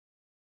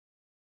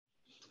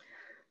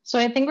So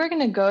I think we're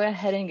going to go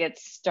ahead and get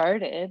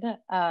started.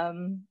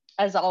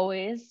 As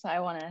always,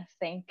 I want to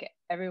thank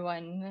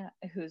everyone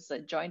who's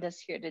joined us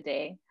here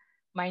today.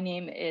 My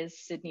name is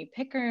Sydney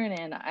Pickern,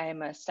 and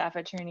I'm a staff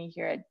attorney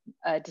here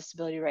at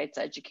Disability Rights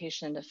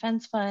Education and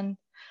Defense Fund.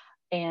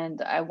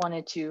 And I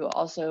wanted to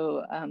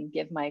also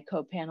give my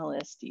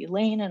co-panelist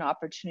Elaine an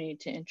opportunity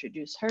to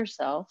introduce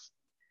herself.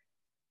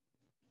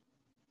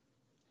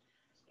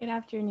 Good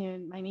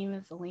afternoon. My name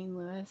is Elaine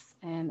Lewis,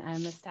 and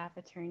I'm a staff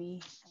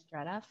attorney at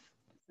DREDF.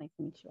 It's nice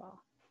to meet you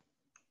all.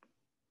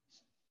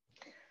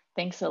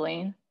 Thanks,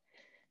 Elaine.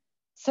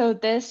 So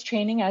this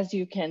training, as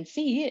you can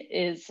see,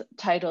 is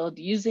titled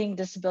Using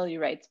Disability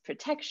Rights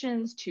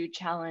Protections to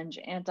Challenge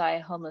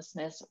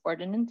Anti-Homelessness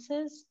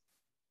Ordinances.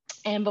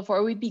 And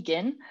before we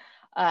begin,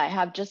 I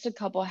have just a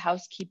couple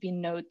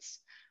housekeeping notes.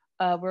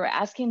 We're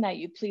asking that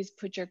you please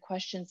put your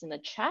questions in the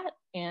chat,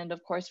 and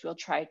of course, we'll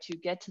try to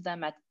get to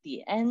them at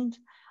the end.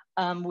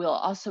 We'll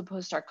also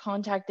post our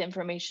contact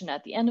information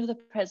at the end of the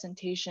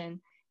presentation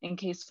in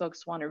case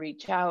folks want to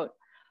reach out.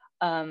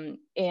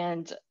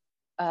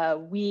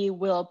 We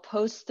will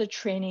post the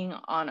training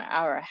on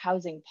our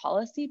housing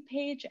policy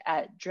page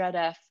at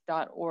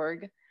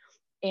dredf.org.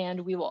 And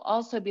we will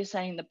also be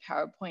sending the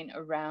PowerPoint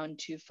around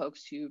to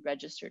folks who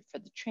registered for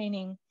the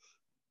training.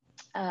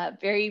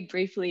 Very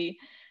briefly,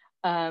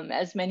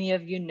 as many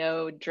of you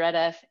know,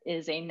 DREDF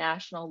is a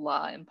national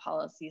law and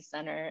policy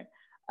center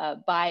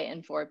by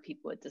and for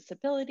people with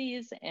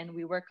disabilities. And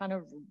we work on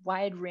a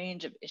wide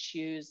range of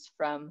issues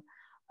from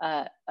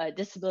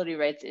disability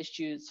rights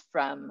issues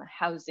from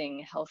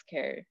housing,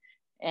 healthcare,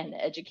 and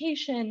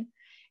education,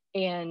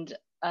 and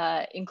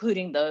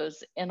including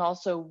those. And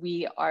also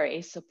we are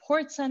a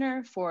support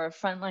center for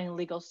frontline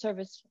legal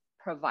service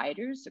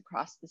providers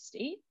across the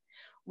state,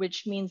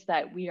 which means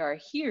that we are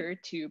here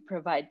to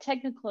provide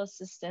technical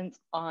assistance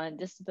on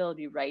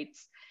disability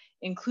rights,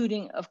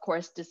 including, of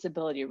course,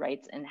 disability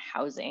rights in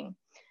housing.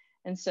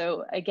 And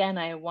so again,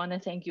 I want to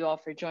thank you all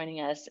for joining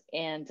us.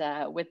 And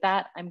with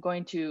that, I'm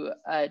going to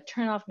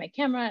turn off my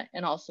camera,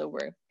 and also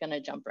we're going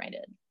to jump right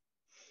in.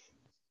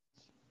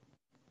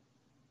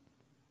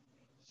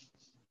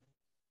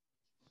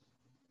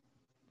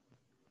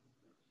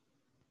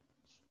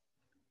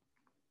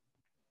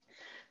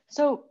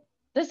 So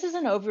this is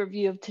an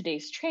overview of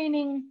today's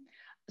training,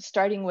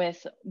 starting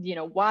with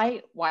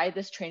why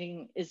this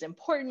training is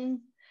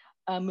important,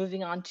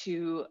 moving on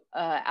to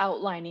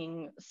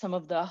outlining some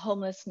of the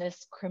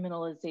homelessness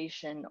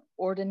criminalization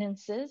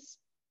ordinances,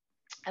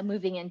 and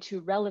moving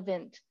into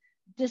relevant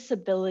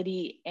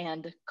disability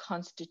and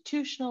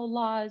constitutional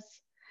laws,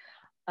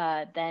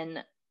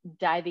 then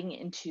diving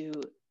into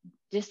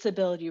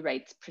disability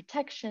rights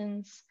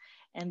protections,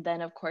 and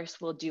then of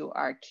course we'll do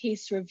our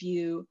case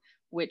review,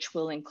 which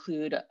will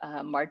include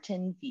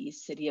Martin v.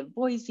 City of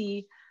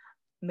Boise,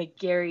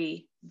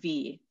 McGarry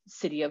v.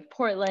 City of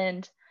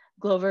Portland,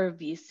 Glover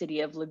v.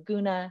 City of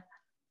Laguna,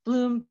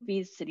 Bloom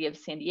v. City of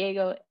San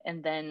Diego,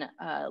 and then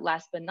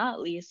last but not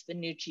least,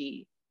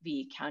 Vannucci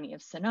v. County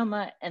of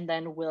Sonoma. And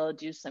then we'll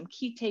do some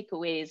key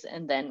takeaways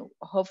and then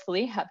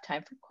hopefully have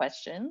time for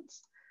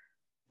questions.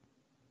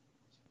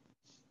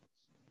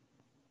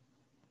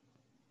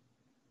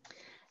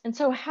 And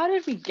so how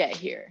did we get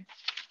here?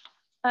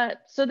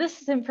 So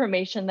this is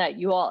information that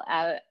you all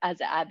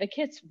as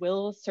advocates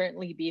will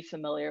certainly be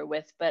familiar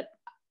with, but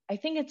I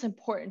think it's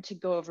important to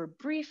go over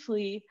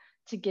briefly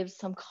to give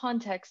some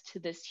context to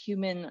this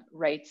human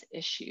rights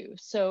issue.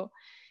 So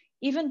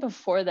even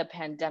before the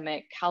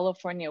pandemic,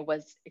 California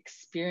was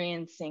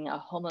experiencing a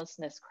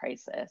homelessness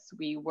crisis.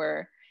 We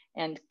were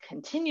and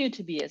continue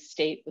to be a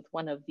state with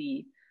one of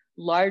the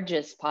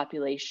largest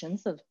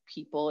populations of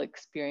people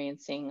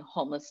experiencing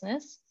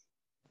homelessness.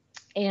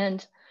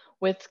 And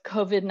with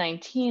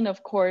COVID-19,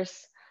 of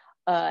course,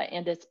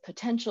 and its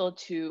potential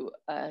to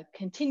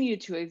continue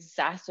to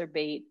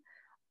exacerbate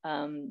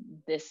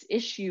this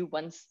issue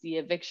once the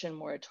eviction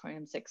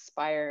moratoriums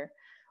expire,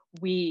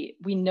 we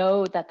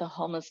know that the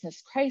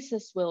homelessness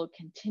crisis will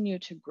continue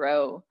to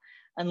grow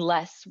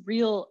unless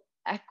real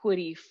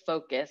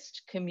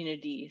equity-focused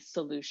community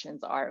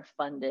solutions are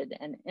funded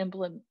and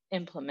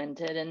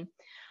implemented. And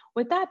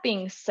with that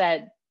being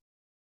said,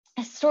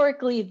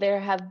 historically,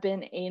 there have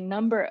been a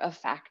number of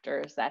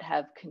factors that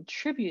have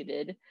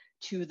contributed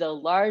to the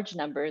large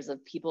numbers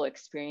of people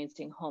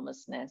experiencing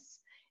homelessness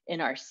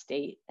in our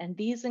state. And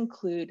these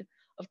include,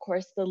 of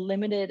course, the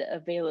limited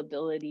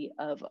availability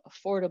of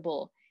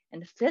affordable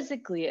and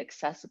physically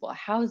accessible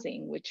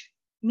housing, which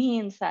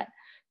means that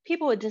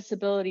people with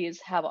disabilities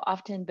have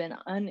often been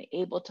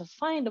unable to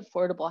find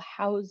affordable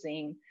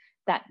housing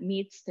that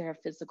meets their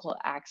physical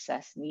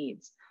access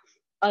needs.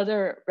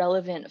 Other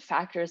relevant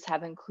factors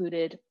have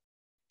included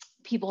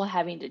people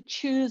having to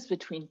choose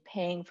between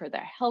paying for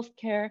their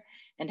healthcare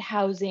and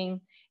housing,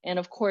 and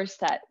of course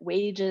that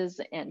wages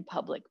and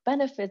public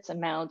benefits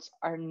amounts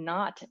are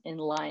not in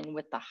line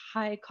with the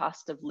high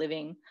cost of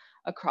living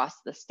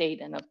across the state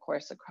and of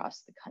course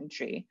across the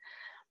country.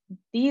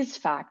 These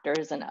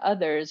factors and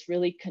others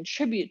really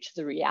contribute to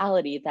the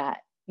reality that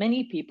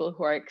many people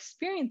who are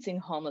experiencing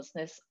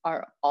homelessness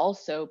are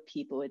also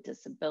people with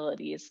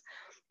disabilities.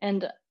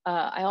 And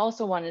I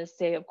also wanted to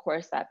say, of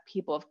course, that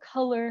people of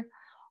color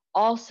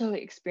also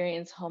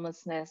experience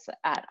homelessness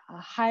at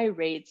high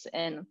rates.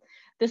 And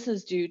this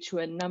is due to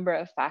a number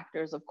of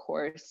factors, of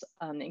course,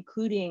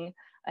 including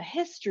a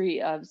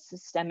history of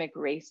systemic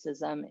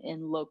racism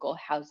in local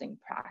housing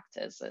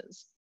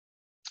practices.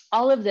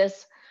 All of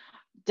this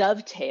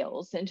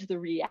dovetails into the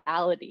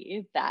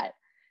reality that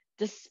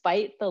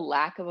despite the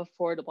lack of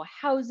affordable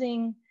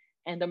housing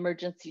and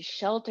emergency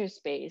shelter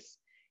space,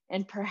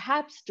 and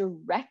perhaps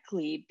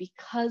directly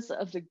because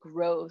of the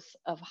growth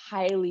of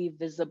highly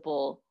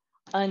visible,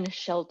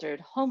 unsheltered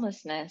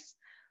homelessness,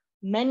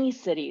 many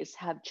cities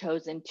have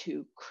chosen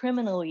to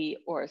criminally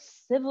or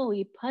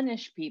civilly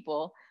punish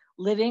people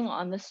living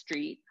on the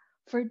street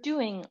for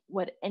doing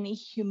what any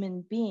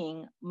human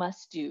being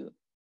must do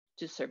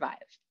to survive.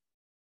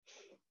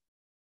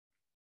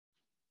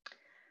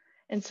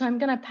 And so I'm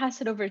going to pass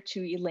it over to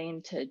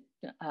Elaine to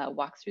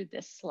walk through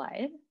this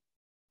slide.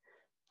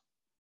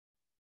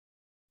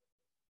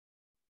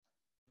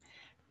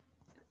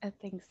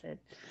 Thanks, Sid.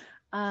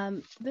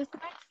 This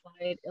next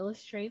slide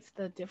illustrates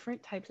the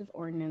different types of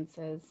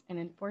ordinances and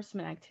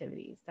enforcement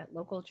activities that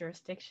local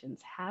jurisdictions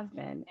have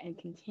been and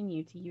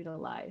continue to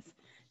utilize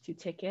to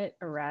ticket,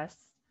 arrest,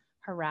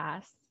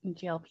 harass, and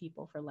jail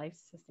people for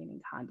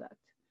life-sustaining conduct.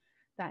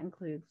 That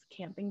includes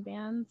camping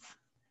bans,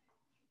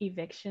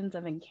 evictions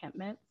of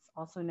encampments,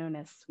 also known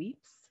as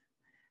sweeps,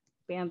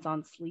 bans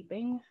on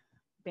sleeping,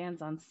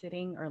 bans on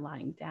sitting or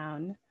lying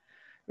down,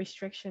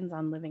 restrictions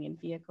on living in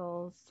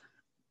vehicles,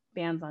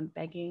 bans on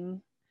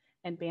begging,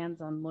 and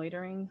bans on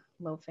loitering,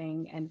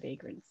 loafing, and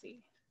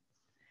vagrancy.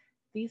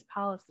 These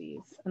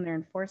policies and their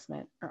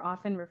enforcement are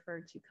often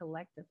referred to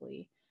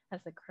collectively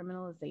as the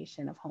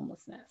criminalization of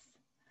homelessness,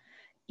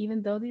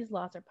 even though these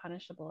laws are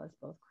punishable as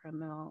both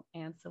criminal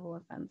and civil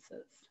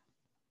offenses.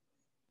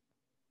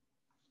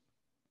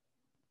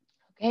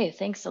 Okay,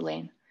 thanks,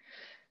 Elaine.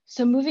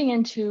 So moving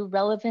into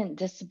relevant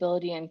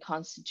disability and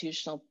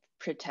constitutional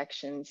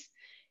protections,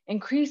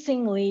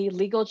 increasingly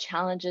legal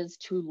challenges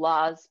to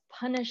laws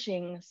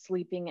punishing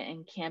sleeping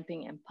and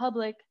camping in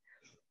public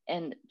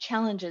and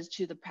challenges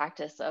to the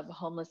practice of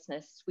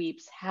homelessness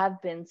sweeps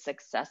have been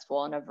successful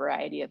on a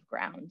variety of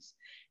grounds.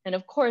 And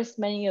of course,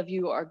 many of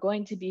you are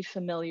going to be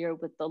familiar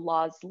with the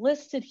laws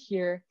listed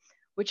here,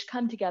 which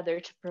come together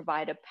to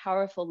provide a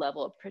powerful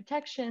level of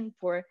protection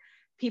for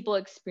people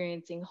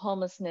experiencing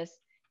homelessness,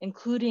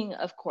 including,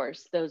 of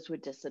course, those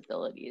with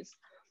disabilities.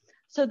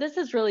 So this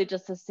is really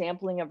just a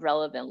sampling of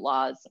relevant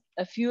laws,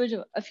 a few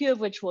of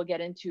which we'll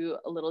get into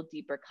a little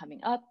deeper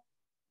coming up.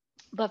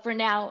 But for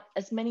now,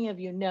 as many of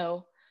you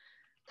know,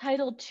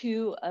 Title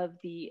II of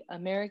the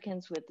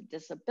Americans with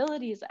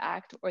Disabilities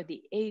Act, or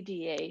the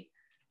ADA,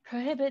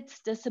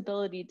 prohibits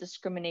disability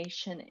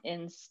discrimination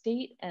in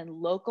state and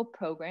local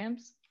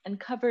programs and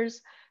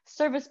covers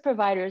service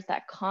providers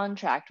that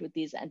contract with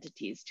these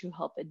entities to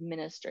help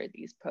administer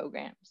these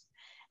programs.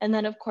 And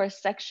then, of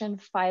course, Section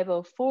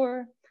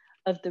 504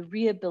 of the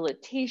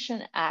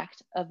Rehabilitation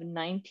Act of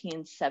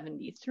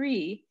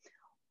 1973,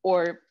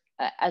 or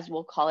as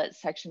we'll call it,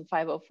 Section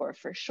 504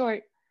 for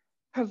short,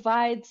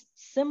 provides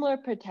similar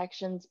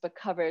protections but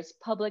covers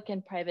public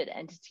and private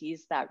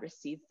entities that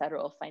receive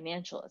federal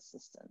financial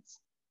assistance.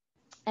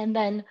 And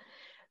then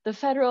the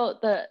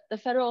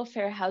Federal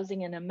Fair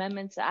Housing and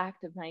Amendments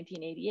Act of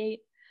 1988,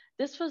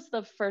 this was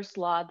the first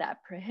law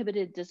that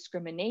prohibited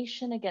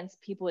discrimination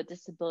against people with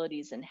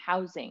disabilities in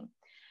housing.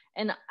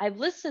 And I've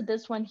listed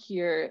this one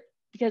here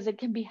because it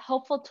can be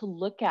helpful to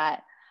look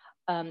at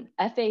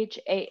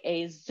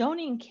FHAA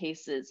zoning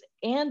cases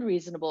and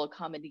reasonable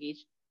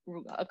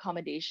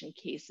accommodation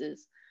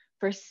cases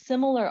for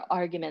similar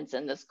arguments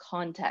in this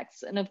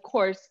context. And of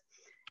course,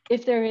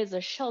 if there is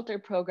a shelter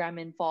program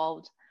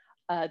involved,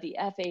 the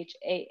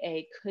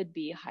FHAA could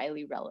be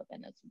highly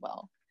relevant as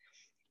well.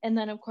 And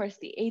then of course,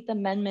 the Eighth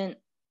Amendment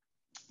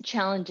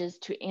challenges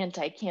to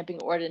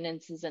anti-camping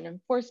ordinances and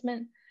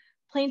enforcement.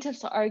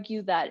 Plaintiffs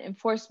argue that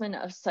enforcement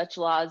of such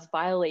laws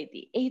violate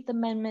the Eighth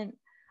Amendment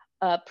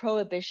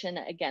prohibition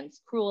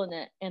against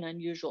cruel and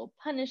unusual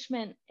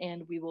punishment,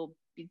 and we will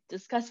be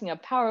discussing a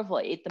powerful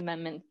Eighth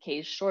Amendment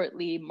case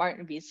shortly,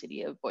 Martin v.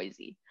 City of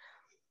Boise.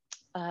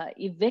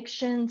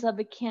 Evictions of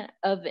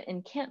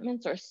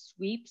encampments or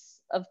sweeps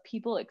of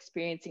people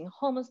experiencing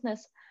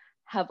homelessness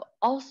have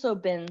also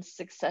been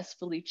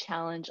successfully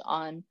challenged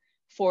on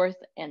Fourth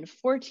and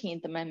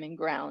 14th Amendment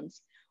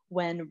grounds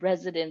when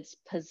residents'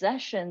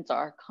 possessions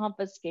are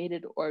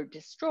confiscated or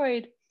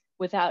destroyed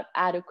without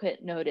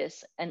adequate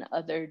notice and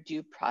other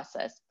due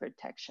process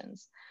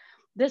protections.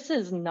 This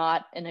is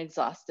not an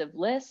exhaustive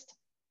list,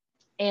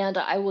 and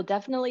I will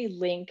definitely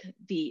link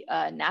the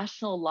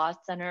National Law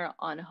Center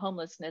on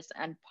Homelessness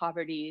and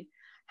Poverty,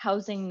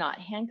 Housing Not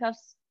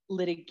Handcuffs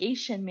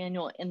litigation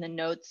manual in the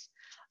notes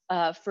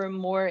for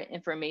more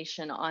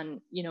information on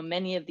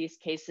many of these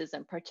cases,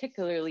 and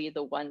particularly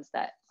the ones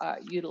that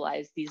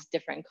utilize these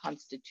different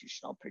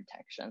constitutional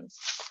protections.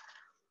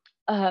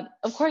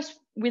 Of course,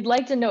 we'd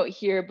like to note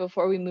here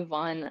before we move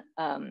on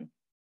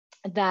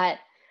that,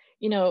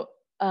 you know,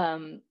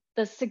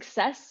 the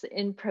success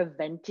in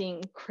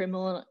preventing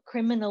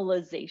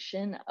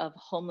criminalization of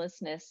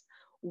homelessness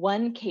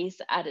one case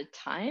at a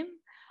time,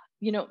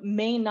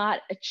 may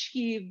not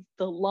achieve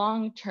the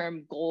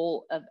long-term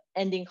goal of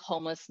ending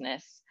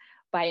homelessness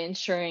by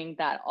ensuring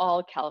that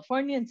all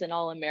Californians and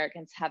all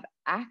Americans have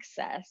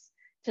access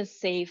to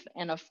safe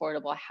and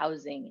affordable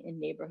housing in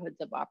neighborhoods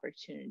of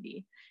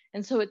opportunity.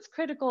 And so it's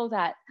critical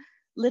that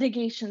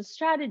litigation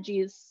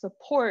strategies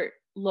support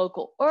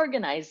local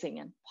organizing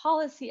and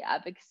policy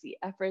advocacy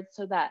efforts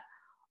so that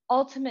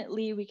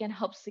ultimately we can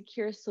help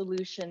secure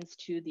solutions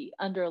to the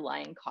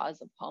underlying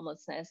cause of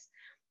homelessness.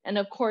 And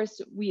of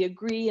course, we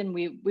agree and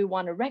we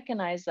want to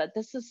recognize that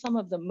this is some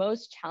of the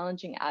most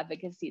challenging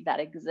advocacy that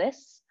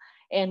exists.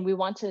 And we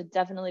want to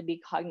definitely be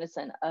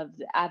cognizant of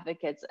the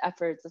advocates'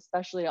 efforts,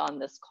 especially on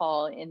this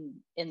call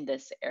in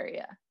this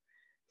area.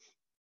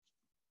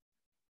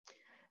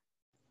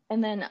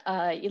 And then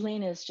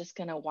Elaine is just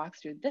going to walk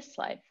through this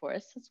slide for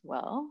us as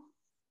well.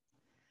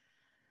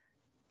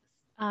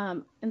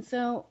 And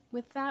so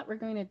with that, we're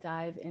going to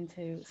dive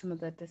into some of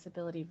the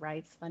disability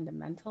rights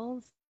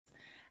fundamentals.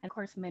 And of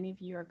course, many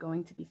of you are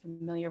going to be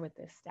familiar with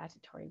this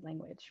statutory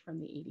language from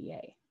the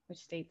ADA, which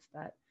states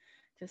that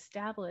to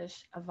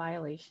establish a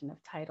violation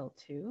of Title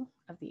II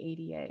of the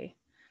ADA,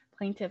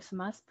 plaintiffs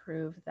must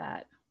prove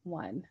that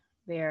 1,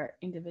 they're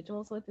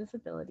individuals with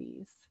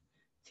disabilities,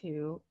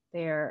 2,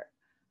 they're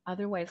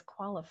otherwise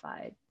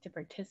qualified to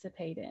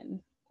participate in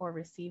or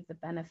receive the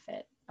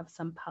benefit of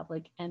some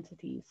public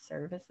entity's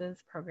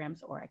services,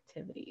 programs, or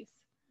activities.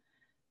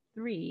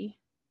 3,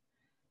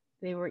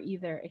 they were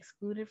either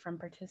excluded from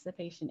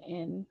participation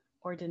in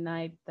or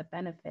denied the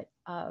benefit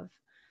of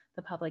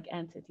the public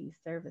entity's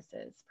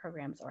services,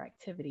 programs, or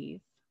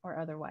activities, or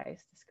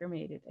otherwise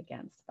discriminated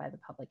against by the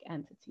public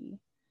entity.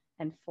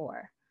 And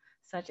 4,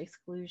 such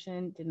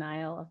exclusion,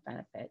 denial of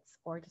benefits,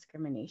 or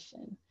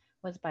discrimination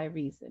was by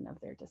reason of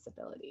their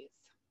disabilities.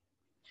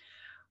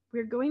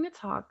 We're going to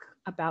talk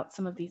about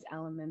some of these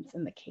elements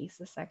in the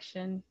cases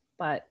section,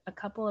 but a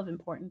couple of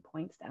important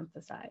points to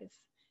emphasize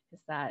is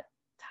that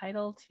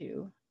Title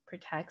II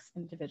protects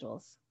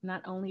individuals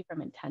not only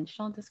from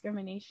intentional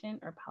discrimination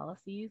or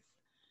policies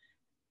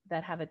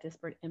that have a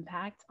disparate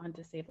impact on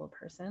disabled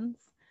persons,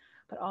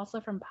 but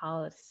also from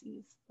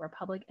policies where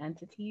public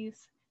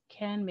entities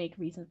can make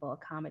reasonable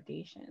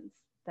accommodations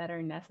that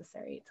are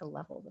necessary to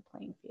level the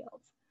playing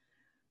field.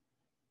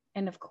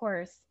 And of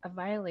course, a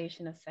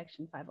violation of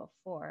Section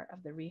 504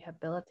 of the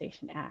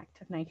Rehabilitation Act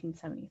of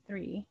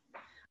 1973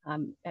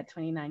 at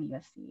 29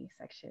 U.S.C.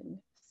 Section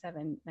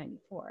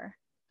 794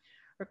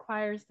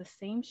 requires the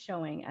same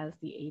showing as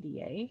the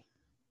ADA,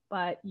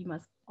 but you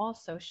must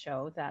also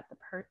show that the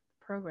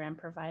program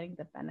providing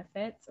the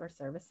benefits or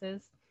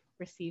services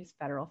receives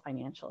federal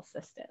financial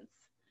assistance.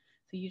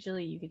 So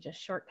usually you could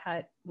just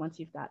shortcut once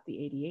you've got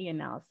the ADA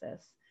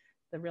analysis.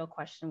 The real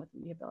question with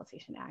the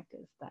Rehabilitation Act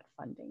is that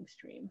funding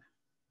stream.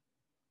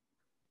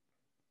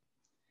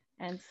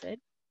 And Sid?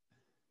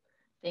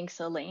 Thanks,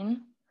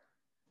 Elaine.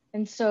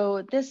 And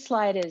so this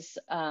slide is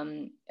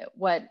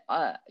what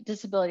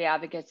disability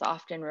advocates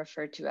often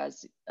refer to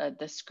as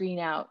the screen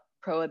out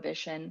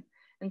prohibition.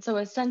 And so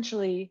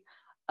essentially,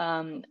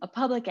 a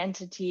public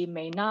entity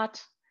may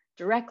not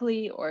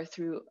directly or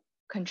through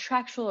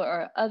contractual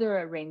or other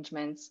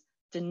arrangements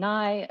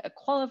deny a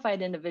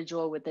qualified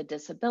individual with a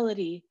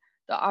disability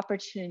the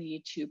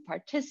opportunity to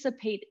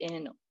participate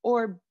in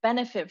or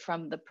benefit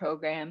from the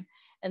program.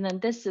 And then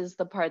this is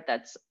the part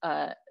that's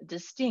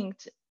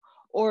distinct,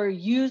 or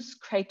use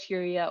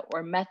criteria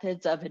or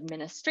methods of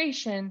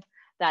administration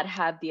that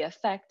have the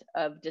effect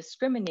of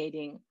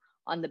discriminating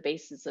on the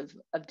basis of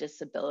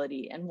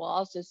disability. And we'll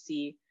also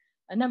see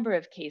a number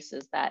of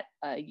cases that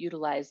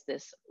utilize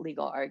this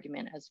legal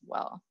argument as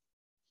well.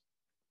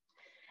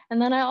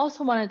 And then I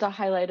also wanted to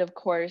highlight, of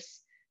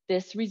course,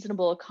 this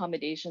reasonable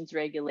accommodations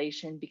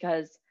regulation,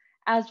 because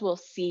as we'll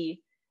see,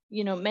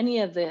 many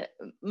of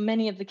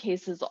the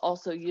cases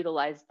also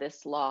utilize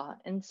this law.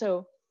 And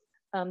so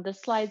the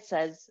slide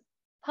says,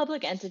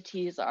 public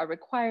entities are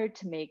required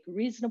to make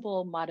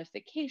reasonable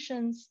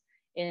modifications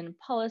in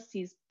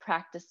policies,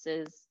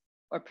 practices,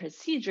 or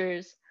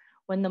procedures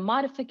when the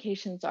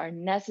modifications are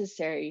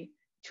necessary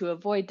to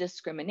avoid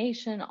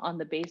discrimination on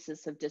the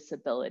basis of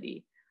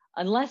disability,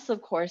 unless,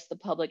 of course, the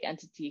public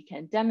entity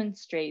can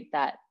demonstrate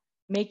that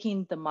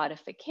making the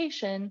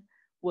modification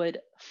would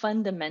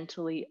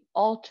fundamentally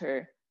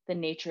alter the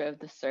nature of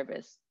the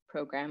service,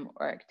 program,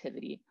 or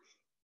activity.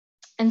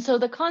 And so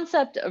the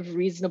concept of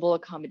reasonable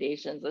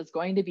accommodations is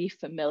going to be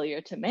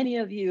familiar to many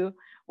of you,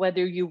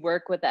 whether you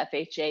work with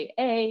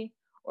FHAA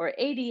or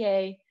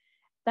ADA,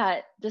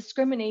 that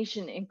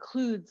discrimination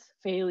includes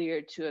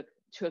failure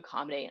to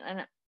accommodate.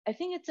 And I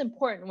think it's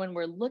important when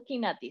we're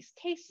looking at these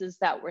cases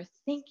that we're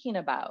thinking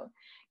about,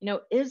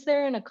 is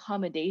there an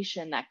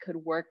accommodation that could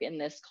work in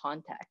this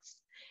context?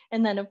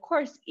 And then, of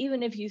course,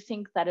 even if you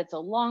think that it's a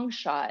long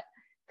shot,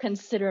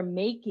 consider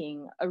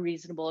making a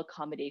reasonable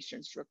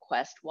accommodations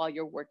request while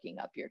you're working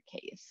up your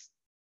case.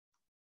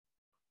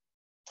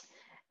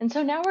 And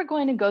so now we're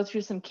going to go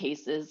through some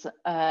cases,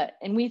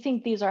 and we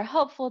think these are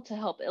helpful to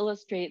help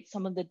illustrate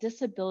some of the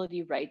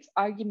disability rights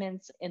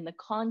arguments in the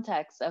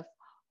context of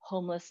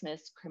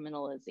homelessness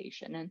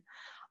criminalization. And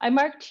I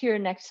marked here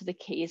next to the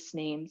case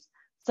names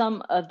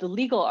some of the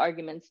legal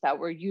arguments that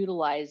were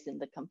utilized in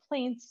the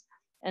complaints,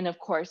 and of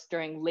course,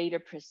 during later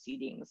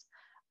proceedings.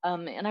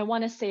 And I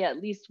want to say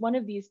at least one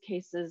of these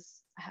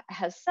cases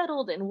has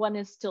settled and one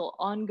is still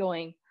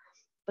ongoing,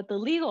 but the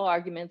legal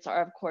arguments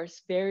are, of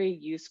course, very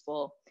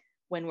useful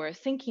when we're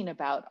thinking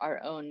about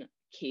our own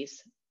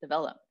case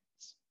developments.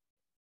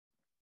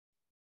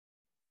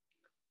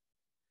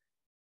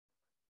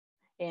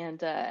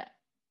 And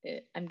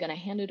I'm going to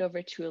hand it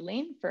over to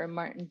Elaine for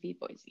Martin v.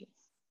 Boise.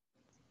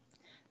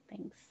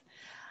 Thanks.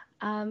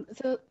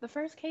 So the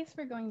first case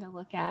we're going to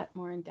look at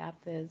more in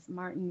depth is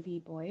Martin v.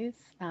 Boise.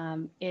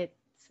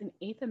 It's an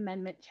Eighth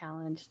Amendment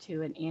challenge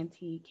to an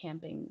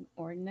anti-camping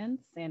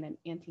ordinance and an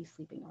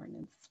anti-sleeping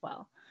ordinance as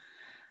well.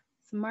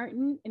 So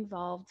Martin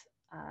involved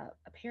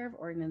a pair of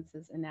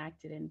ordinances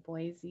enacted in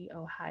Boise,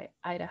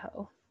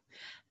 Idaho,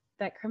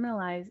 that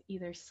criminalize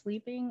either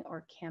sleeping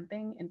or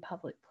camping in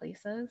public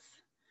places.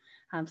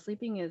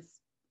 Sleeping is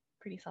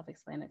pretty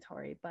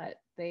self-explanatory,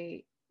 but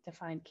they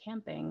define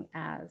camping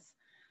as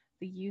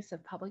the use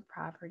of public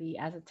property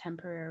as a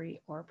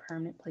temporary or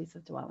permanent place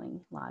of dwelling,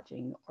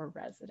 lodging, or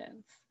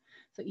residence.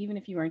 So even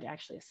if you weren't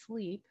actually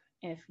asleep,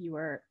 if you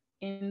were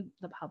in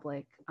the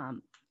public,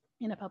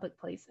 in a public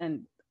place,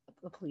 and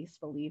the police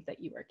believed that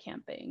you were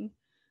camping,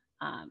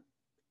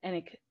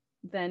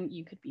 then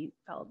you could be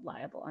held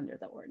liable under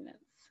the ordinance.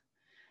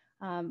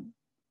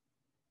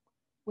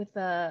 With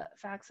the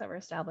facts that were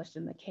established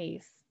in the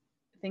case,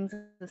 things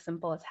as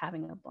simple as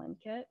having a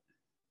blanket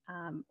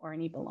or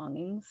any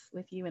belongings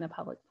with you in a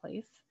public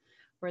place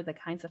were the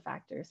kinds of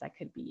factors that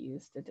could be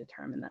used to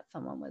determine that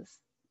someone was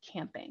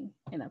camping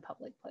in a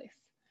public place.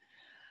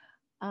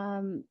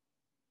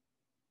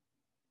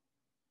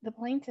 The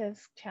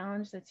plaintiffs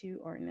challenged the two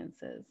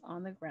ordinances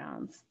on the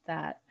grounds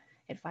that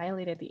it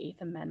violated the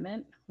Eighth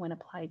Amendment when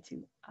applied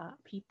to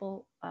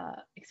people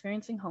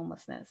experiencing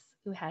homelessness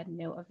who had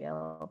no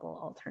available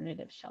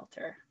alternative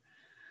shelter.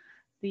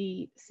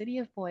 The city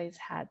of Boise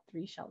had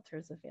 3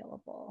 shelters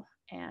available,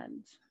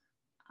 and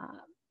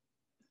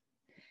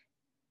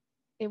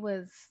it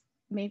was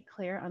made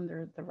clear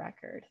under the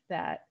record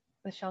that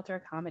the shelter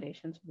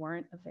accommodations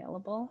weren't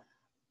available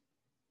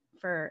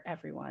for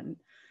everyone.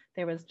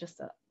 There was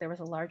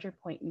a larger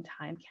point in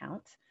time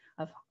count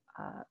of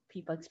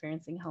people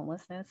experiencing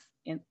homelessness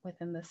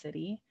within the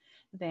city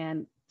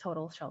than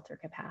total shelter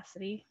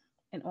capacity.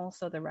 And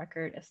also the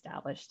record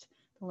established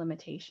the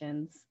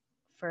limitations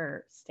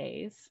for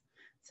stays.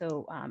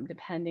 So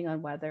depending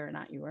on whether or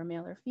not you were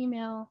male or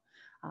female,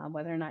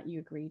 whether or not you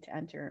agreed to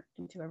enter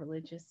into a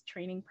religious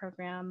training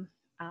program,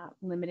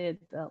 limited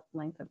the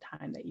length of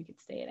time that you could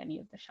stay at any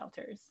of the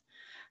shelters.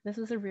 This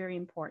was a very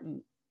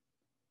important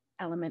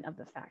element of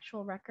the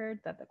factual record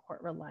that the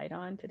court relied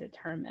on to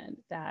determine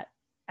that,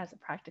 as a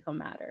practical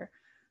matter,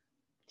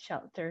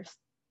 shelter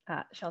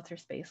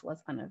space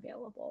was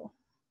unavailable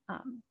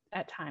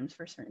at times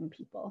for certain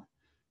people.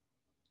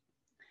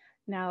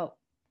 Now,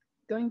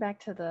 going back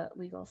to the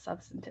legal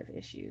substantive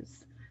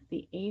issues,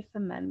 the Eighth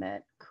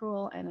Amendment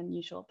Cruel and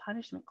Unusual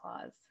Punishment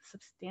Clause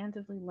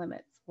substantively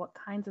limits what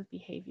kinds of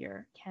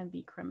behavior can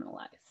be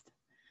criminalized.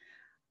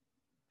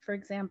 For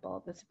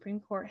example, the Supreme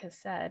Court has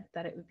said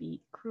that it would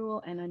be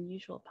cruel and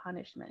unusual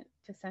punishment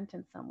to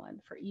sentence someone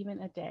for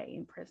even a day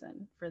in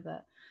prison for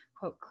the,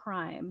 quote,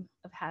 crime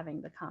of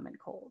having the common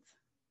cold.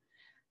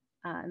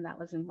 And that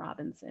was in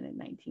Robinson in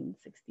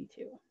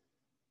 1962.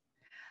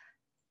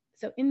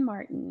 So in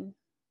Martin,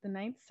 the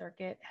Ninth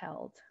Circuit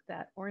held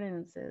that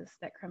ordinances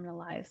that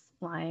criminalize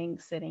lying,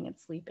 sitting, and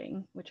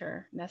sleeping, which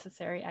are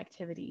necessary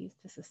activities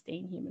to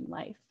sustain human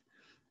life,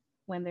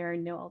 when there are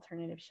no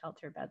alternative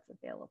shelter beds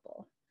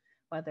available,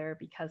 whether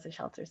because the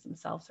shelters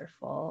themselves are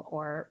full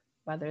or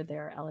whether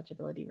there are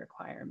eligibility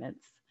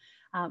requirements.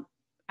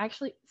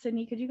 Actually,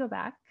 Sydney, could you go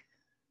back?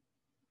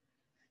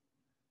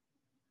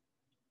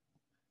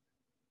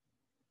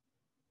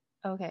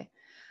 Okay.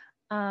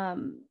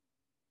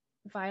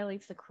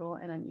 Violates the Cruel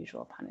and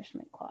Unusual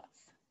Punishment Clause.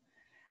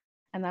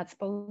 And that's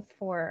both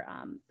for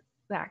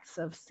the acts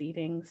of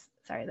sitting,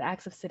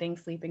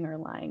 sleeping, or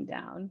lying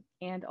down,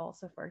 and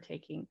also for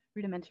taking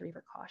rudimentary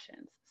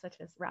precautions, such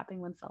as wrapping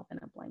oneself in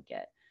a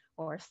blanket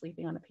or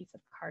sleeping on a piece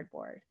of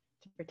cardboard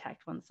to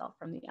protect oneself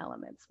from the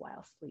elements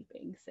while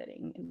sleeping,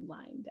 sitting, and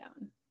lying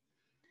down.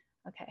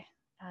 Okay,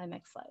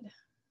 next slide.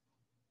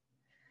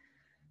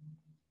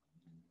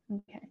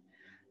 Okay.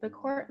 The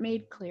court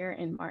made clear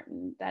in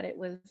Martin that it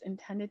was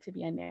intended to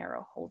be a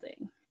narrow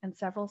holding, and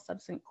several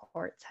subsequent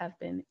courts have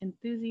been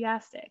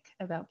enthusiastic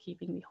about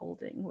keeping the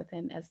holding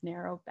within as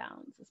narrow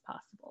bounds as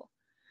possible.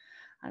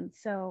 And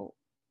so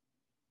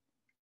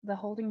the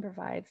holding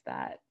provides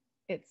that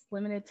it's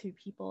limited to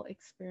people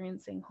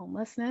experiencing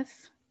homelessness,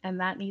 and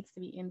that needs to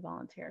be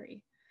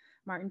involuntary.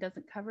 Martin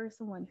doesn't cover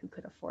someone who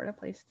could afford a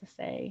place to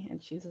stay and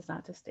chooses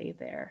not to stay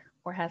there,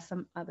 or has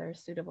some other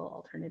suitable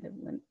alternative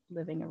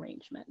living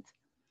arrangement.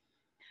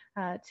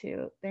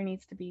 There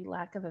needs to be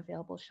lack of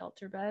available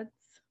shelter beds,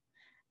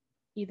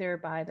 either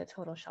by the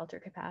total shelter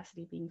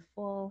capacity being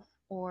full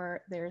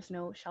or there's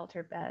no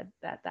shelter bed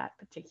that that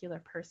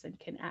particular person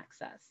can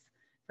access.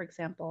 For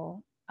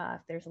example,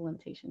 if there's a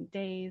limitation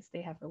days,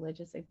 they have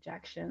religious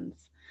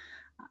objections.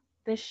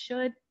 This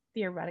should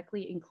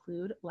theoretically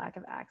include lack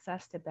of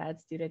access to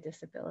beds due to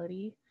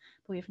disability,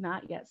 but we've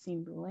not yet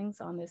seen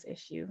rulings on this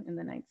issue in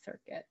the Ninth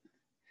Circuit.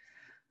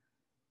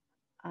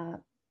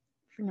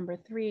 For number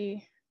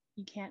 3,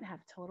 you can't have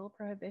total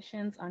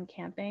prohibitions on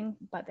camping,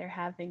 but there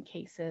have been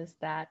cases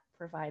that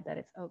provide that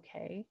it's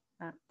okay,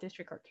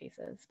 district court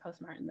cases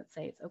post-Martin that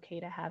say it's okay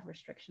to have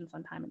restrictions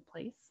on time and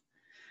place.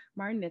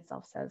 Martin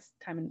itself says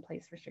time and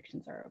place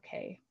restrictions are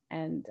okay.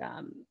 And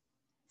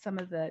some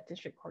of the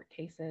district court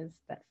cases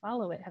that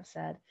follow it have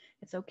said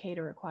it's okay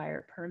to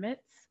require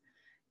permits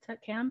to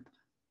camp.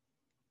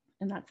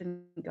 And that's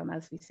in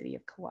Gomez v. City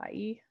of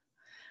Kauai.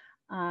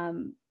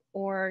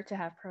 Or to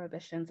have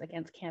prohibitions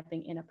against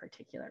camping in a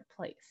particular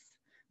place.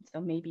 So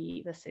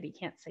maybe the city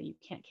can't say you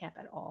can't camp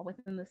at all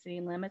within the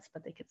city limits,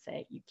 but they could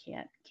say you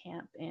can't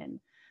camp in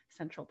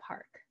Central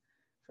Park,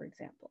 for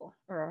example,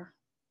 or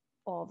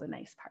all the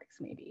nice parks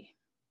maybe.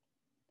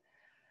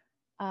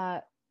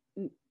 The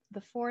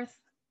 4th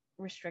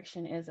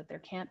restriction is that there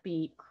can't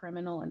be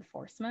criminal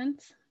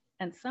enforcement.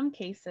 And some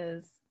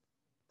cases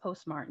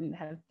post-Martin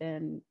have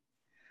been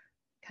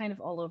kind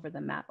of all over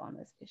the map on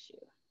this issue.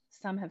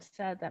 Some have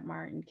said that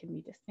Martin can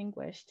be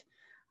distinguished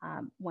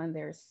when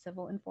there's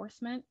civil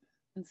enforcement.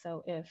 And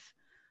so if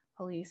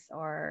police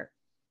are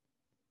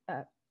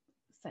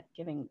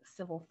giving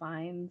civil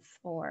fines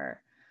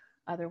or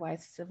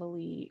otherwise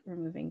civilly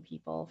removing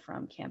people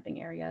from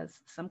camping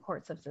areas, some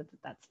courts have said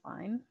that that's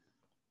fine.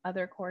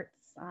 Other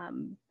courts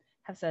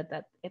have said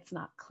that it's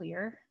not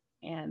clear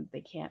and they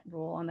can't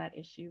rule on that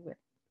issue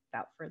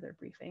without further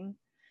briefing.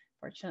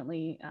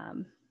 Fortunately,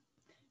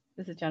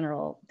 there's a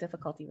general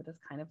difficulty with this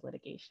kind of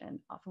litigation.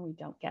 Often we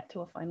don't get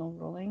to a final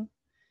ruling.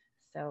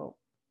 So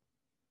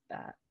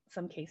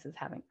some cases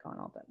haven't gone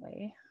all that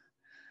way.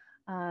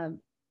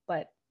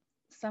 But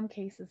some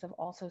cases have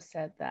also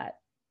said that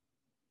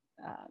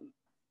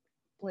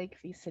Blake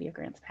v. City of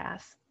Grants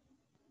Pass,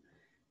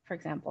 for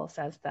example,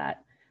 says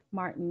that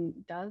Martin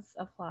does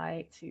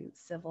apply to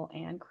civil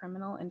and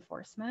criminal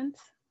enforcement.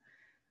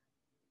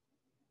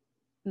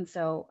 And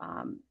so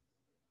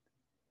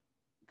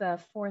the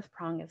 4th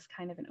prong is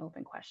kind of an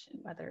open question,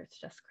 whether it's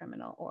just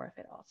criminal or if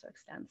it also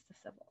extends to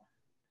civil.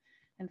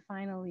 And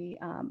finally,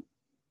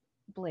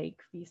 Blake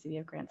v. City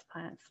of Grants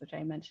Pass, which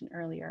I mentioned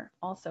earlier,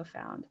 also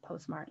found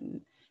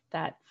post-Martin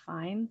that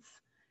fines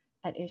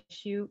at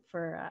issue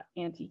for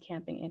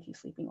anti-camping,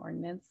 anti-sleeping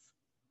ordinance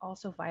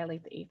also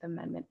violate the 8th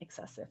Amendment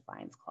excessive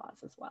fines clause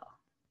as well.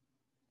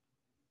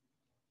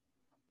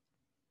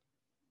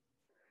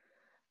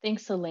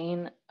 Thanks,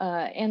 Elaine.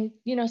 And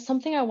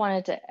something I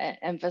wanted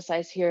to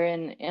emphasize here,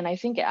 and I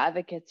think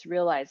advocates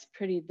realized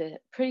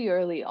pretty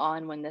early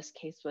on when this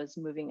case was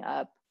moving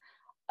up,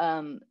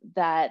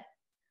 that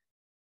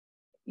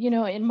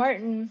in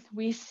Martin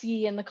we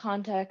see in the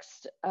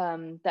context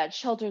that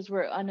shelters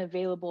were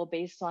unavailable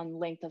based on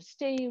length of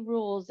stay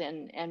rules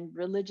and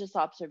religious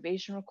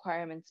observation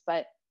requirements.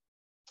 But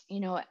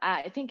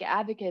I think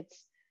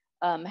advocates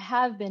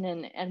have been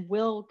and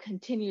will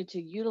continue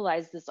to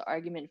utilize this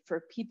argument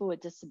for people with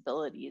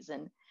disabilities.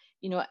 And,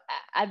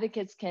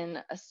 advocates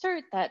can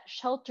assert that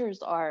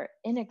shelters are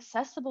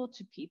inaccessible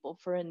to people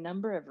for a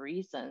number of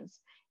reasons,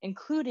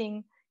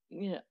 including,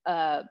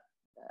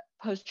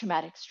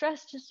 post-traumatic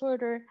stress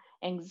disorder,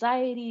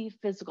 anxiety,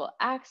 physical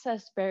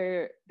access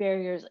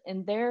barriers,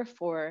 and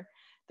therefore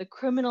the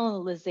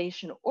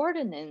criminalization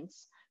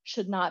ordinance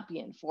should not be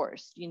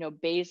enforced,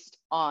 based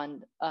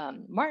on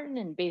Martin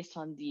and based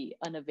on the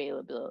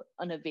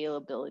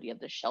unavailability of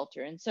the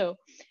shelter. And so,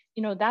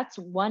 that's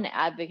one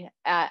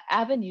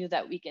avenue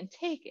that we can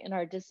take in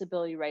our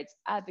disability rights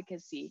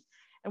advocacy.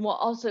 And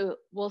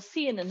we'll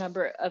see in a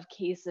number of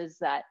cases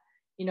that,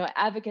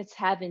 advocates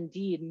have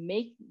indeed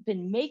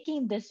been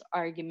making this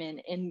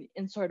argument in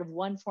sort of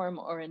one form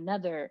or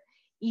another,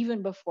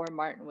 even before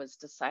Martin was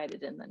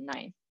decided in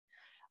the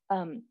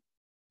 9th.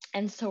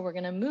 And so we're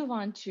going to move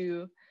on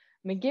to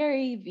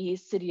McGarry v.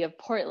 City of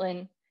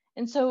Portland.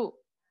 And so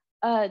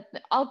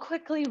I'll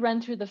quickly run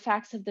through the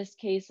facts of this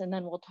case, and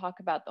then we'll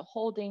talk about the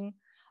holding.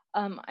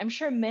 I'm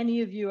sure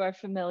many of you are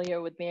familiar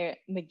with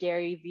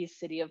McGarry v.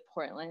 City of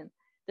Portland.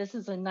 This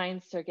is a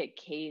 9th Circuit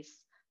case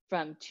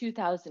from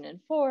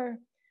 2004,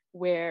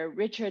 where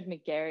Richard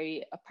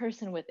McGarry, a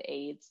person with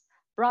AIDS,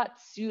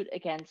 brought suit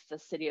against the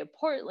City of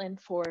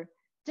Portland for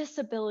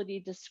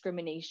disability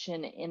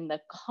discrimination in the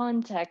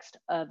context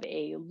of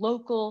a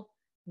local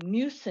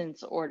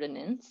nuisance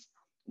ordinance,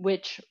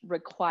 which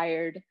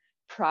required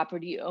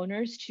property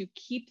owners to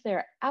keep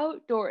their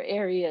outdoor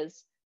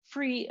areas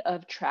free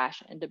of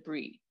trash and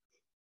debris.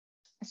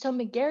 So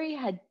McGarry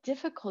had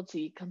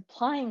difficulty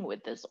complying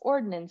with this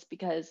ordinance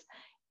because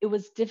it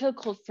was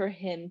difficult for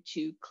him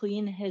to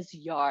clean his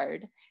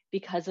yard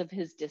because of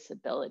his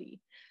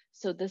disability.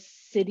 So the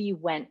city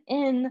went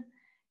in,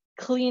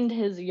 cleaned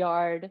his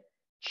yard,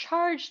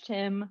 charged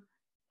him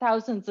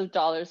thousands of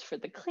dollars for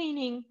the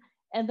cleaning,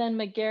 and then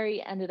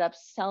McGarry ended up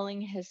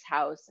selling his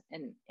house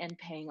and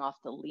paying off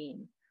the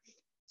lien.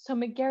 So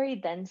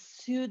McGarry then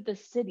sued the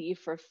city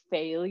for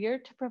failure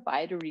to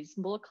provide a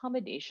reasonable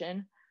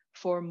accommodation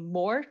for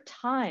more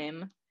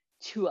time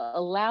to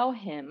allow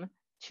him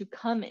to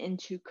come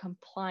into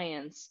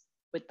compliance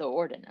with the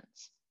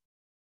ordinance.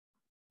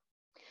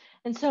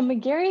 And so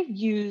McGarry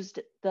used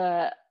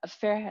the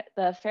Fair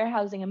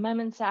Housing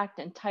Amendments Act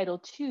and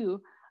Title II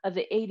of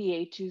the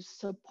ADA to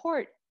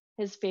support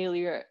his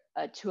failure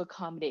to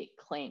accommodate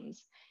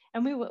claims.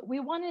 And we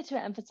wanted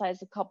to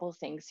emphasize a couple of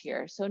things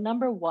here. So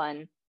number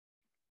one,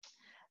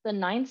 the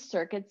Ninth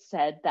Circuit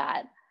said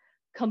that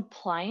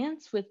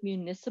compliance with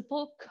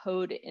municipal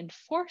code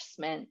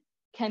enforcement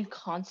can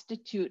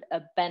constitute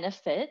a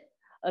benefit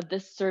of the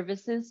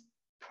services,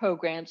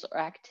 programs, or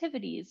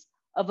activities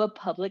of a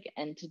public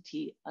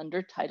entity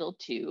under Title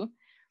II,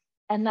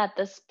 and that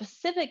the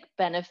specific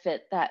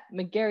benefit that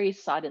McGarry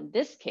sought in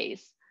this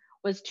case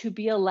was to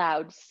be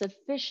allowed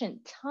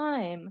sufficient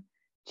time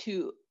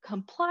to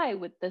comply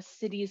with the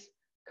city's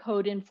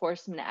code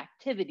enforcement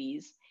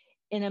activities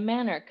in a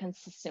manner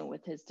consistent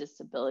with his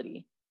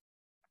disability.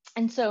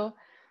 And so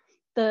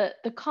the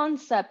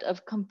concept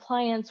of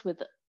compliance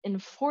with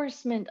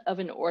enforcement of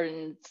an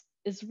ordinance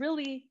is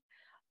really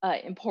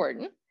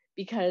important,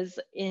 because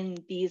in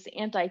these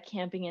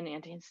anti-camping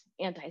and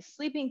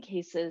anti-sleeping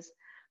cases,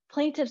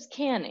 plaintiffs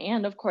can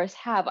and of course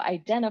have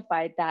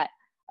identified that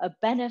a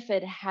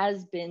benefit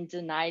has been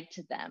denied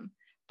to them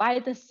by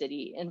the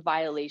city in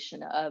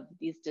violation of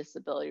these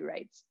disability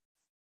rights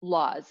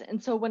laws.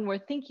 And so when we're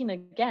thinking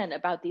again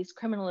about these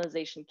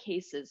criminalization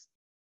cases,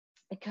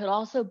 it could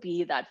also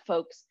be that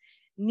folks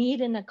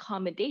need an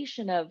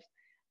accommodation of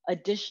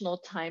additional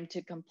time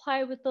to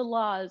comply with the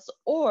laws,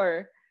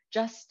 or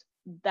just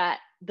that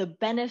the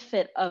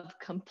benefit of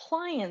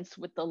compliance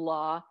with the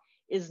law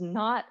is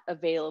not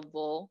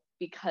available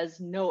because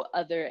no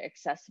other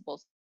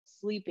accessible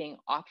sleeping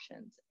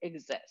options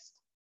exist.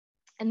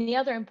 And the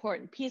other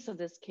important piece of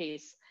this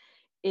case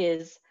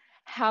is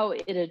how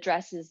it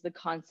addresses the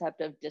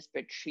concept of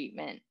disparate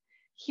treatment.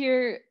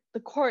 Here, the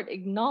court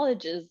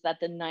acknowledges that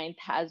the Ninth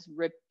has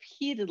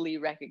repeatedly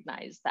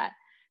recognized that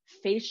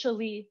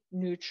facially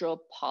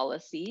neutral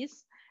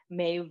policies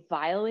may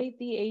violate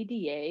the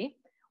ADA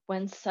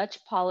when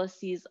such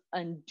policies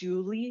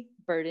unduly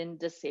burden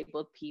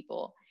disabled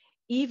people,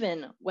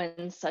 even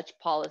when such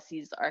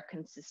policies are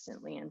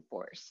consistently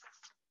enforced.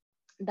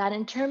 That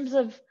in terms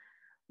of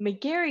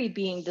McGarry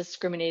being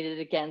discriminated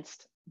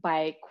against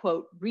by,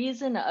 quote,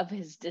 reason of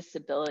his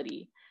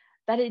disability,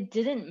 that it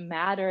didn't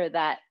matter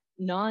that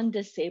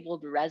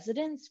non-disabled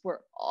residents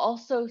were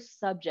also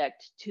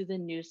subject to the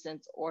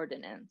nuisance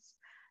ordinance,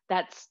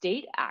 that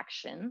state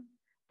action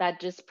that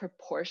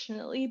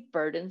disproportionately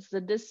burdens the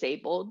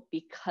disabled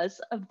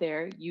because of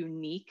their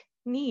unique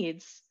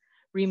needs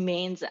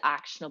remains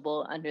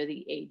actionable under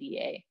the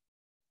ADA.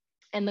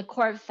 And the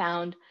court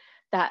found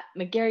that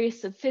McGarry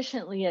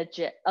sufficiently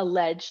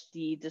alleged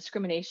the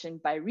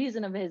discrimination by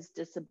reason of his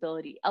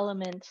disability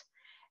element,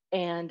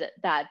 and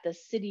that the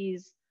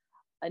city's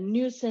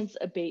nuisance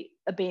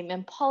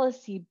abatement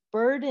policy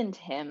burdened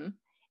him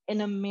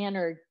in a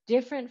manner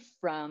different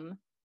from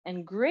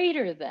and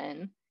greater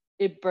than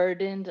it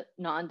burdened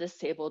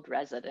non-disabled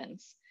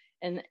residents.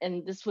 And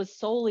this was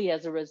solely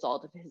as a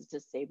result of his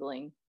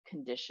disabling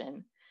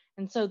condition.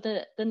 And so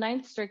the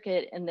Ninth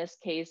Circuit in this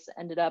case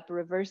ended up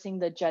reversing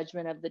the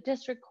judgment of the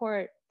district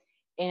court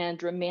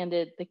and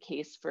remanded the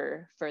case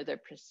for further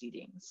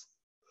proceedings.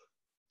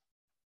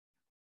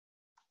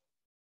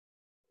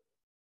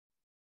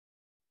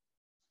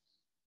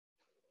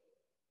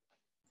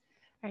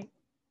 All right.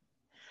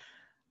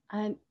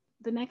 And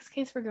the next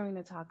case we're going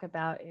to talk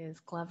about is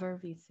Glover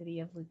v. City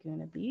of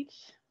Laguna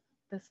Beach.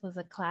 This was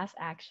a class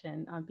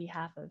action on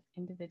behalf of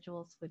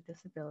individuals with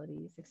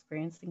disabilities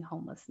experiencing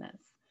homelessness,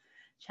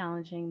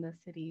 challenging the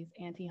city's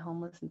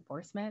anti-homeless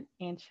enforcement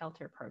and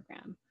shelter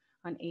program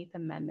on Eighth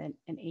Amendment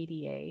and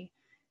ADA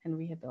and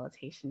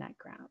Rehabilitation Act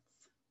grounds.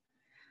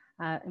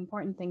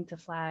 Important thing to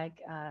flag,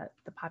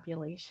 the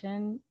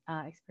population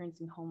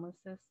experiencing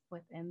homelessness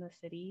within the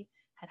city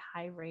had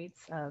high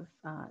rates of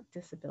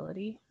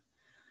disability.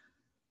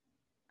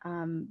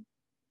 Could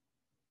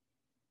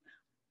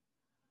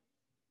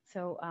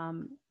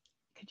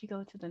you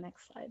go to the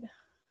next slide?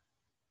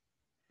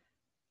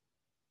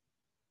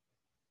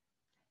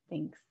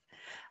 Thanks.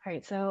 All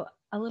right, so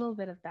a little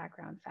bit of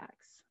background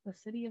facts. The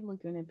city of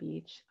Laguna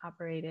Beach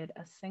operated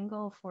a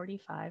single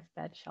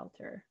 45-bed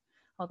shelter,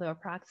 although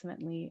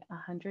approximately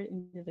 100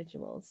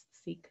 individuals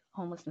seek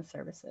homelessness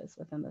services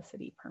within the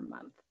city per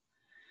month.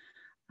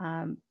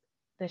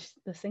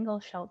 The single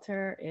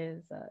shelter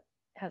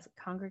has a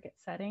congregate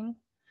setting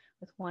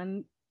with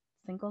one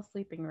single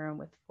sleeping room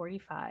with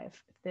 45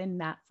 thin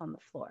mats on the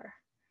floor.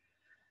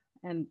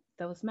 And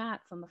those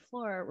mats on the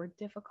floor were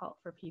difficult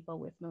for people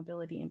with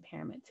mobility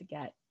impairment to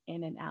get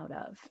in and out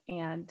of,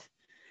 and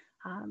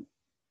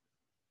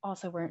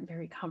also weren't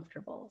very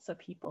comfortable. So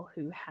people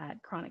who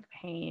had chronic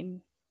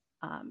pain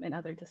and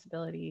other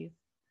disabilities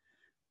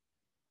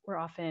were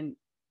often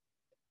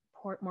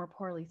more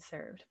poorly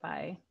served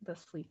by the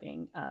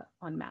sleeping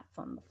on mats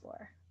on the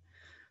floor.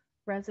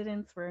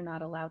 Residents were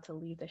not allowed to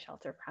leave the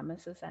shelter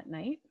premises at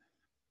night,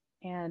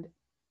 and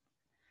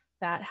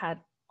that had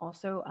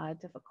also a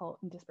difficult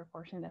and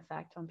disproportionate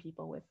effect on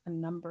people with a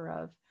number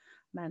of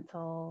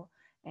mental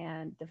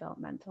and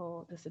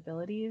developmental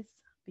disabilities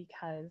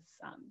because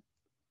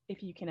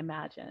if you can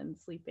imagine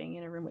sleeping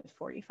in a room with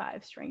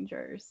 45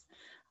 strangers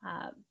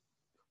uh,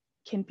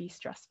 can be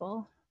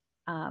stressful.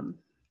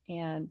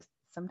 And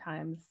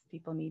sometimes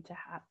people need to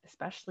have,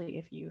 especially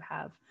if you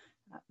have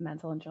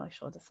mental and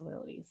intellectual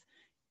disabilities,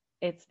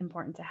 it's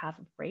important to have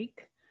a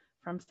break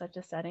from such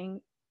a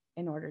setting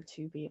in order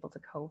to be able to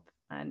cope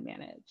and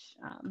manage.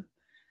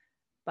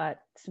 But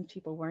since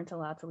people weren't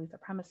allowed to leave the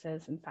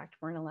premises, in fact,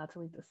 weren't allowed to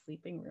leave the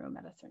sleeping room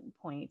at a certain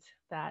point,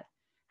 that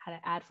had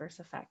an adverse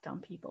effect on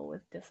people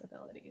with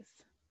disabilities.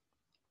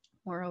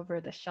 Moreover,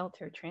 the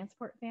shelter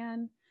transport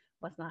van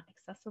was not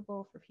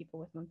accessible for people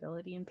with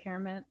mobility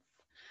impairments.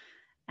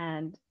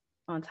 And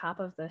on top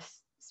of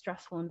this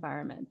stressful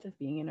environment of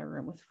being in a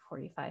room with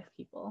 45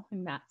 people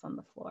and mats on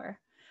the floor,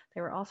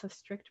 there were also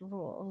strict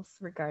rules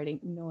regarding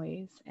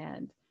noise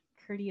and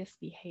courteous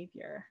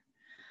behavior.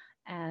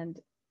 And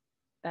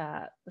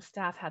the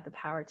staff had the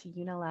power to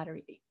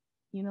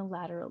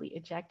unilaterally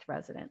eject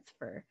residents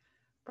for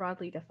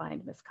broadly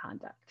defined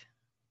misconduct.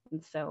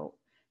 And so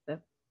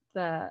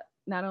the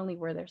not only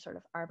were there sort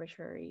of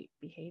arbitrary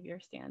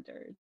behavior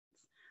standards,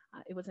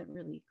 it wasn't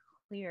really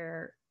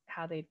clear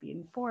how they'd be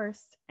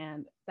enforced,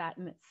 and that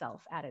in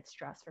itself added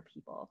stress for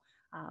people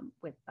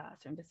with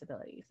certain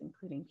disabilities,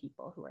 including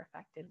people who are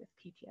affected with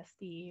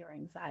PTSD or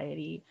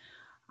anxiety,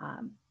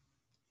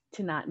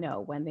 to not know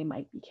when they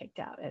might be kicked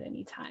out at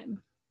any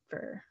time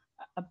for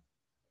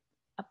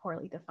a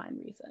poorly defined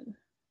reason.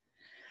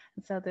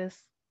 And so this,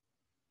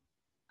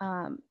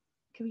 can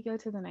we go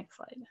to the next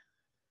slide?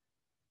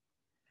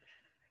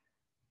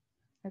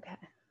 Okay.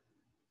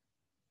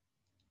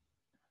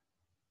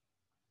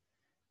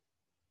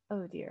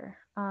 Oh dear.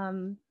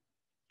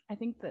 I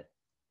think that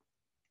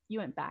you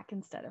went back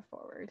instead of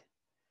forward.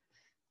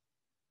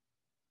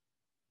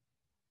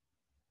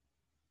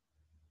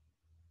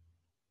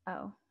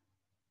 Oh.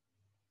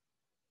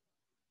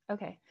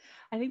 Okay.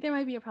 I think there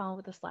might be a problem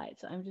with the slide,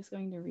 so I'm just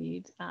going to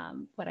read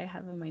what I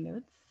have in my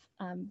notes,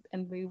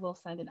 and we will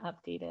send an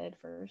updated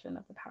version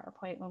of the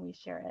PowerPoint when we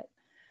share it.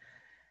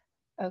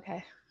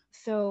 Okay.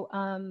 So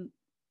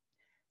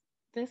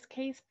this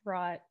case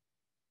brought,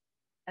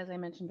 as I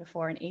mentioned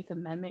before, an Eighth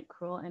Amendment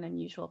cruel and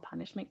unusual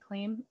punishment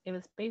claim. It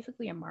was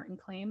basically a Martin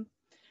claim,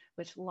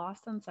 which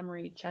lost on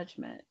summary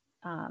judgment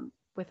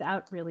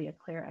without really a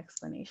clear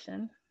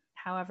explanation.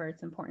 However,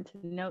 it's important to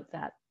note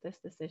that this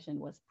decision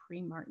was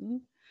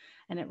pre-Martin,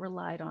 and it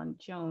relied on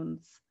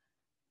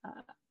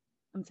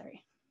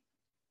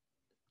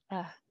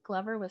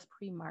Glover was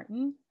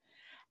pre-Martin,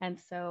 and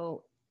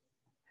so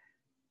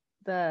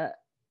the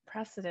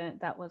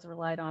precedent that was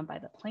relied on by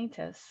the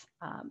plaintiffs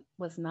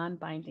was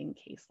non-binding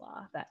case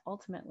law that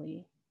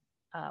ultimately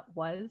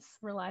was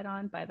relied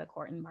on by the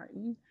court in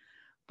Martin,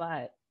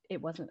 but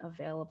it wasn't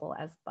available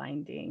as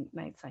binding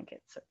Ninth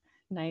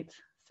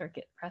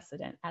Circuit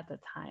precedent at the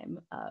time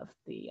of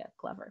the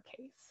Glover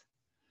case.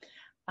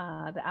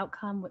 The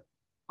outcome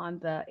on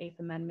the Eighth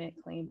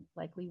Amendment claim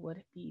likely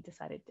would be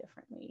decided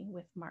differently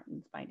with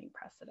Martin's binding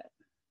precedent.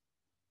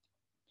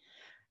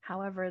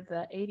 However,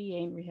 the ADA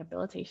and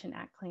Rehabilitation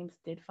Act claims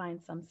did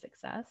find some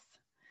success.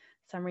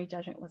 Summary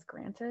judgment was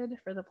granted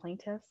for the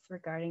plaintiffs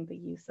regarding the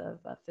use of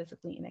a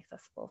physically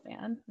inaccessible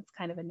van. It's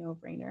kind of a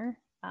no-brainer.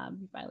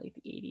 You violate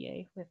the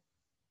ADA with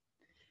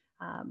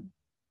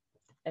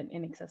an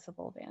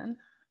inaccessible van.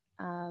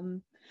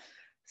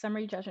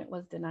 Summary judgment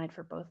was denied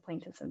for both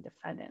plaintiffs and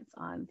defendants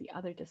on the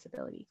other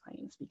disability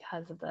claims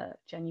because of the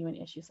genuine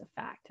issues of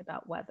fact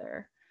about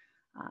whether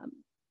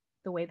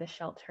the way the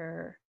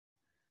shelter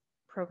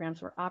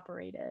programs were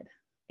operated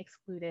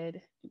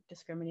excluded,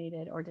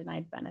 discriminated, or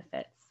denied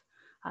benefits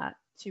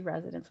to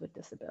residents with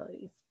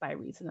disabilities by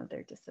reason of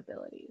their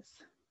disabilities.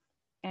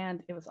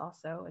 And it was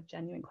also a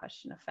genuine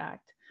question of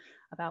fact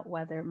about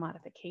whether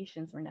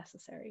modifications were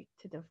necessary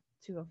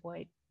to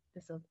avoid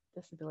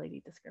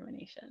disability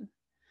discrimination.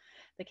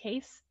 The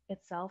case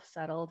itself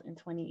settled in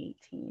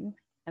 2018,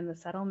 and the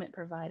settlement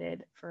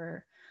provided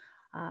for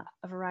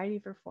a variety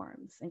of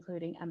reforms,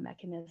 including a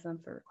mechanism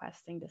for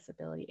requesting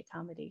disability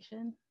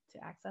accommodation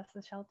to access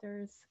the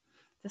shelters,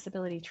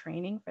 disability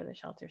training for the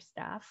shelter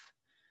staff,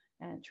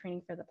 and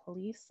training for the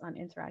police on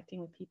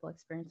interacting with people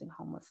experiencing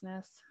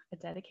homelessness, a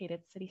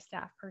dedicated city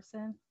staff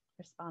person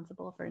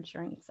responsible for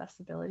ensuring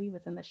accessibility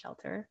within the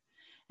shelter,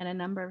 and a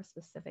number of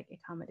specific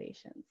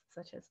accommodations,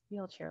 such as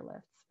wheelchair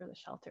lifts for the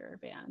shelter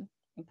van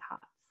and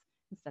cots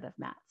instead of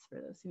mats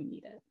for those who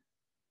need it.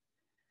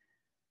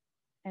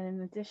 And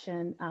in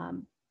addition,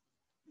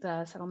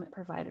 the settlement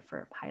provided for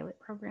a pilot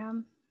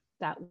program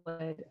that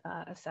would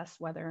assess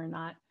whether or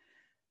not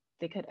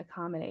they could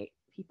accommodate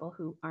people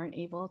who aren't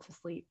able to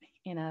sleep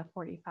in a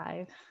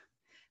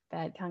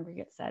 45-bed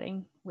congregate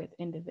setting with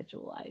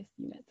individualized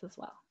units as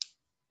well.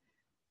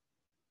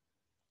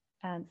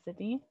 And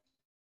Sydney?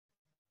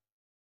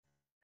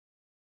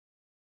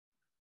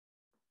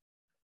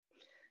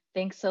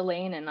 Thanks,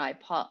 Elaine, and I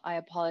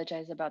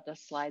apologize about the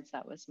slides.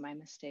 That was my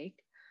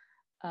mistake.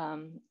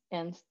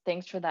 And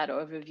thanks for that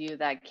overview.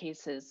 That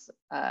case is,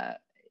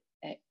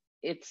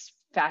 it's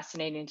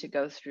fascinating to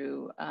go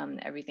through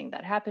everything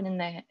that happened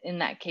in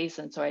that case,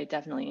 and so I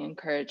definitely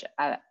encourage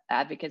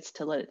advocates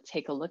to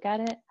take a look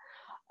at it.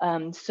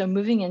 So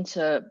moving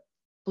into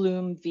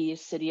Bloom v.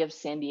 City of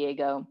San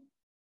Diego,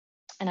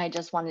 and I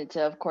just wanted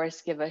to, of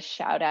course, give a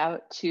shout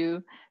out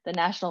to the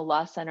National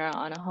Law Center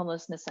on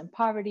Homelessness and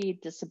Poverty,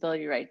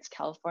 Disability Rights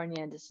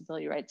California, and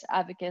Disability Rights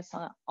Advocates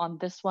on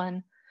this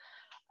one.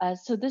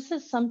 So this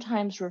is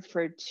sometimes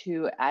referred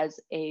to as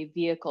a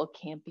vehicle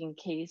camping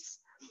case.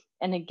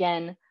 And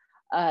again,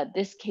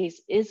 this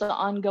case is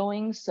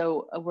ongoing,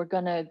 so we're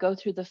gonna go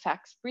through the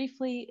facts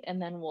briefly,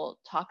 and then we'll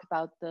talk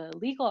about the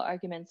legal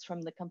arguments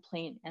from the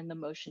complaint and the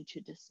motion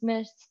to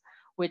dismiss,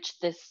 which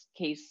this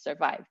case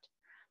survived.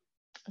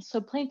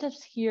 So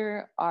plaintiffs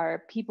here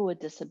are people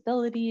with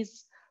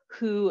disabilities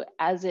who,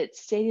 as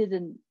it's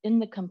stated in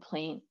the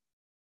complaint,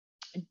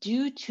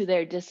 due to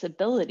their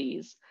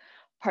disabilities,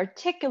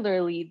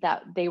 particularly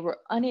that they were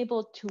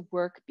unable to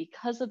work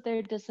because of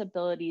their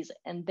disabilities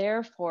and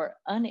therefore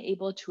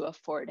unable to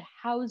afford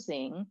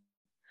housing,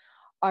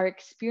 are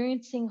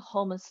experiencing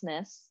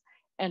homelessness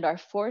and are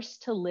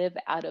forced to live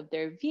out of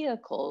their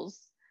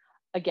vehicles,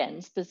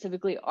 again,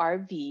 specifically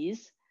RVs,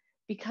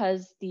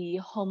 because the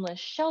homeless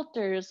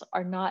shelters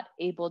are not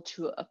able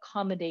to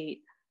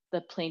accommodate the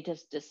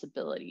plaintiff's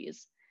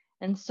disabilities.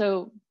 And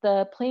so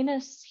the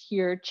plaintiffs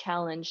here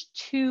challenged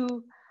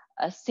two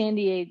San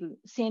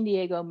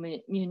Diego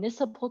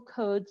municipal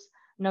codes.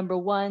 Number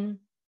one,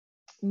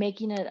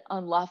 making it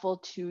unlawful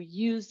to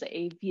use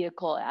a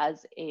vehicle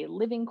as a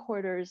living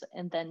quarters,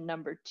 and then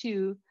number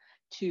two,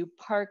 to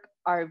park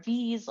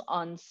RVs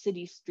on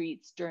city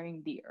streets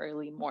during the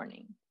early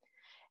morning.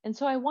 And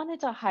so I wanted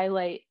to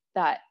highlight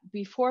that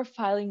before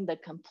filing the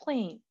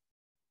complaint,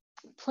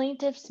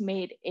 plaintiffs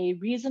made a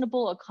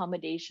reasonable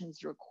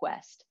accommodations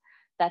request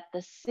that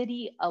the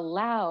city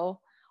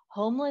allow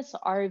homeless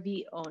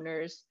RV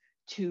owners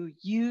to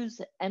use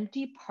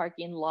empty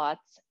parking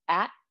lots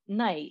at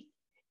night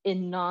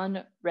in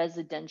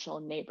non-residential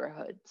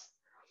neighborhoods.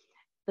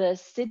 The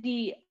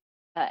city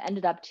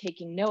ended up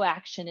taking no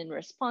action in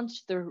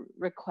response to the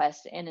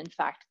request, and in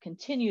fact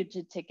continued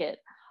to ticket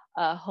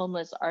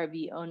homeless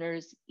RV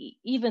owners,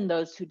 even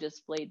those who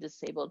displayed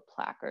disabled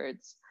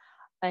placards.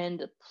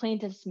 And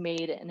plaintiffs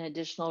made an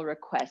additional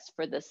request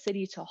for the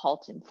city to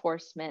halt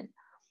enforcement.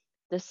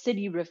 The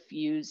city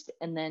refused,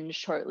 and then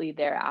shortly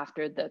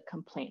thereafter, the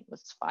complaint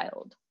was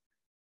filed.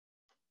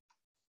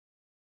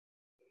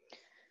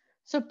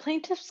 So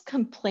plaintiff's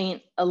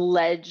complaint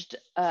alleged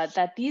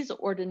that these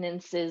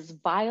ordinances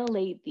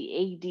violate the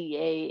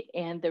ADA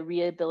and the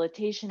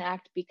Rehabilitation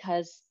Act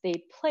because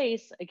they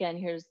place, again,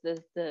 here's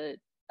the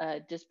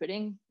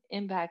disparate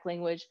impact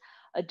language,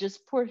 a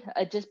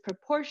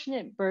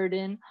disproportionate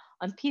burden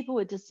on people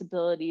with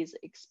disabilities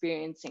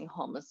experiencing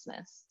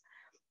homelessness.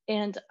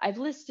 And I've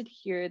listed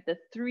here the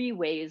three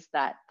ways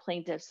that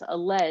plaintiffs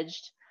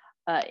alleged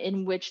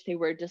in which they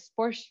were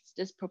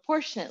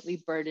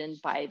disproportionately burdened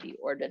by the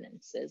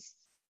ordinances.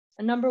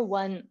 And number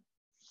one,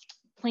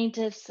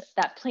 plaintiffs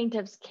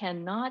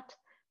cannot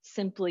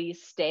simply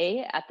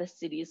stay at the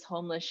city's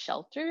homeless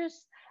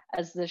shelters,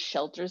 as the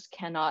shelters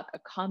cannot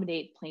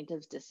accommodate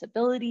plaintiffs'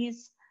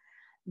 disabilities.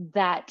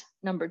 That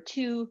number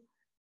two,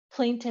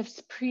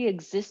 plaintiffs'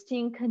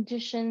 pre-existing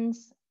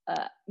conditions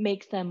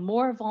make them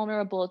more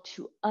vulnerable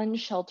to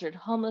unsheltered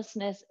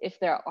homelessness if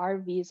their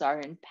RVs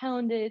are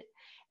impounded.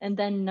 And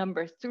then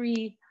number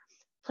three,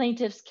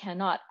 plaintiffs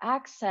cannot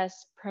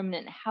access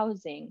permanent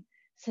housing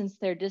since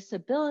their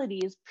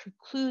disabilities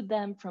preclude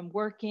them from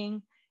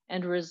working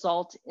and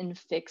result in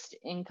fixed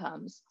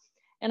incomes.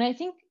 And I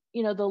think,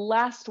 the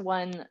last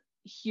one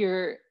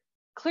here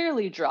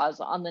clearly draws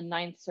on the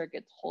Ninth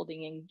Circuit's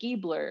holding in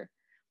Giebler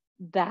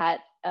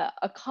that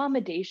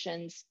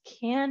accommodations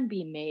can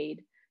be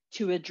made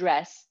to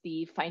address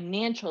the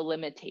financial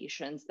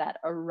limitations that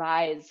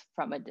arise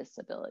from a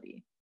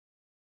disability.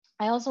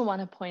 I also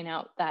want to point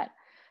out that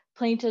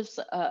plaintiffs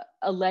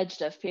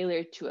alleged a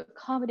failure to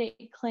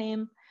accommodate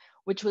claim,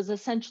 which was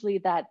essentially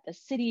that the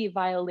city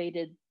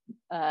violated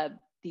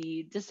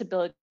the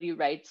disability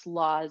rights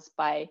laws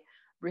by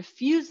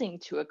refusing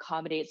to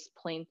accommodate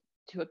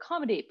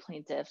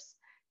plaintiffs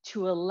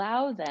to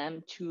allow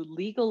them to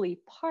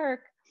legally park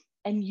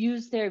and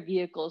use their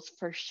vehicles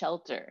for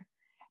shelter,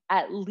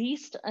 at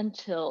least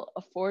until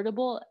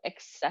affordable,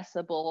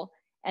 accessible,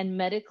 and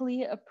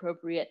medically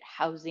appropriate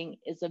housing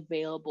is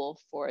available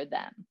for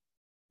them.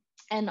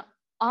 And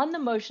on the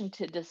motion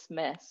to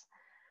dismiss,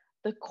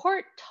 the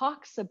court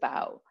talks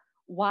about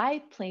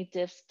why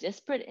plaintiffs'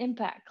 disparate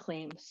impact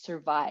claim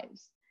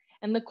survives.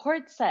 And the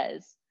court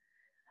says,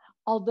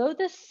 although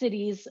the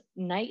city's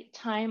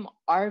nighttime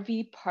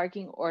RV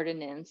parking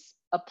ordinance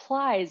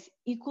applies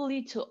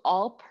equally to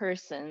all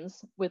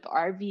persons with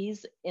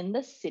RVs in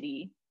the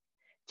city,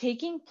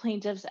 taking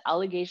plaintiffs'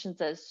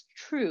 allegations as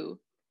true,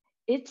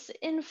 its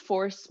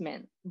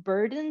enforcement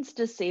burdens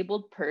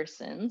disabled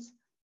persons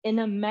in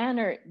a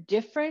manner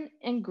different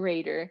and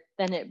greater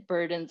than it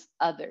burdens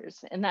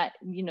others. And that,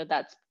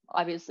 that's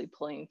obviously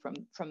pulling from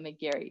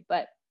McGarry.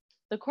 But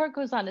the court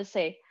goes on to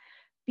say,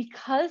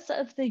 because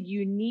of the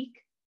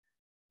unique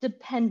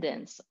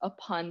dependence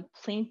upon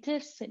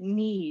plaintiffs'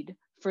 need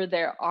for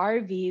their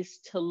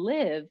RVs to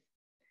live,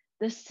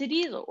 the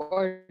city's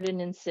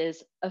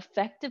ordinances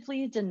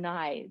effectively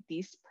deny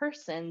these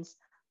persons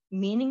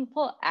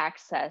meaningful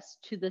access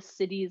to the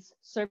city's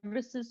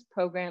services,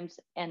 programs,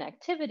 and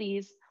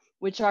activities,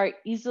 which are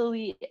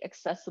easily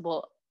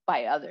accessible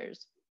by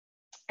others.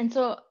 And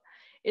so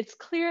it's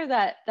clear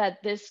that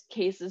this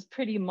case is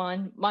pretty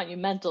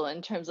monumental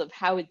in terms of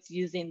how it's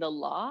using the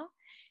law.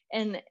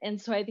 And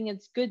so I think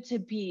it's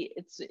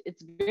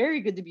very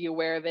good to be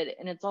aware of it.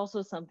 And it's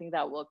also something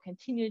that we'll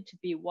continue to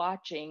be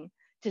watching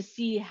to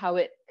see how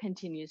it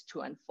continues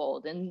to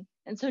unfold. And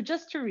so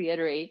just to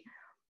reiterate,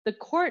 the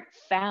court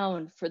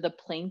found for the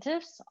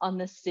plaintiffs on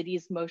the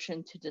city's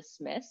motion to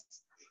dismiss,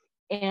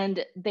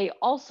 and they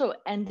also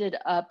ended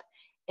up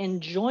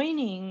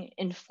enjoining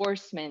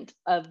enforcement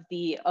of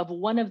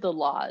one of the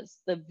laws,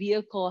 the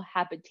Vehicle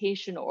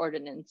Habitation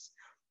Ordinance,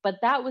 but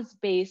that was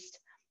based,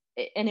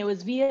 and it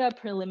was via a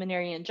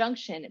preliminary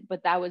injunction,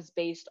 but that was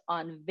based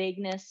on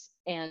vagueness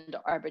and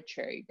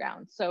arbitrary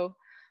grounds. So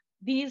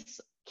these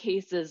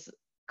cases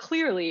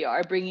clearly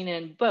are bringing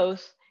in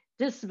both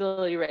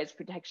disability rights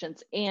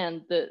protections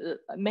and the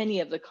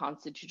many of the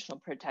constitutional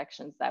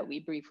protections that we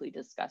briefly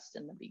discussed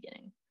in the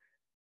beginning.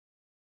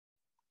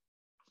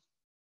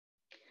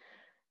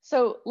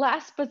 So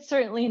last but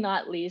certainly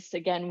not least,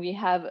 again, we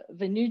have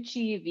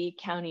Vannucci v.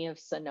 County of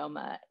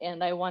Sonoma.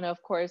 And I want to,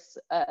 of course,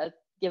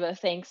 give a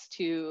thanks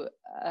to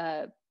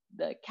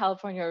the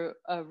California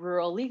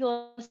Rural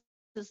Legal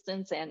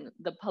Assistance and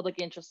the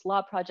Public Interest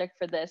Law Project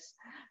for this.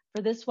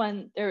 For this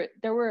one,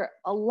 there were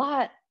a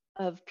lot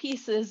of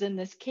pieces in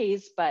this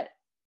case, but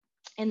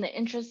in the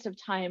interest of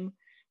time,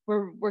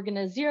 we're going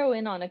to zero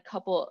in on a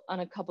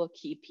couple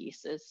key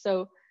pieces.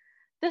 So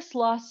this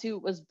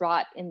lawsuit was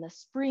brought in the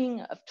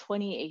spring of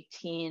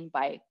 2018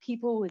 by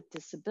people with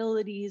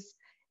disabilities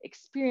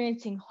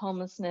experiencing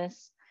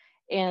homelessness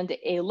and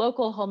a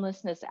local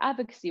homelessness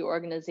advocacy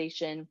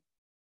organization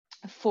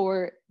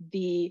for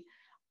the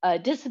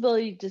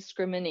disability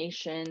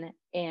discrimination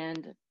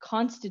and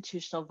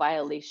constitutional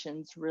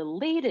violations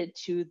related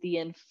to the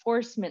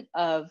enforcement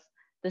of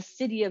the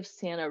City of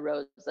Santa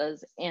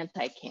Rosa's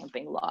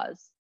anti-camping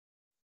laws.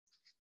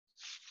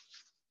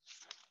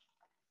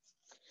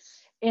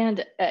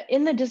 And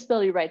in the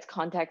disability rights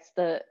context,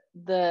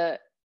 the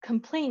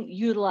complaint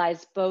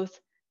utilized both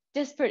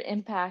disparate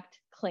impact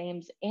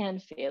claims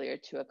and failure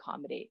to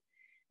accommodate.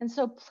 And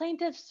so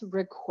plaintiffs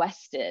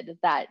requested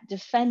that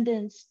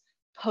defendants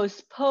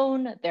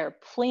postpone their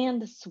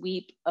planned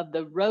sweep of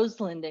the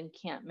Roseland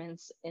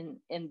encampments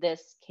in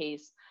this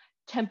case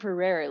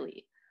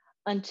temporarily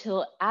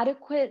until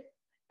adequate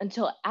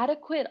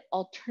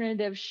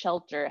alternative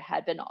shelter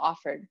had been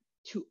offered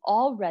to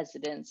all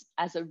residents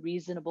as a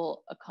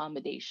reasonable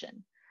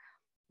accommodation.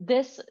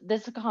 This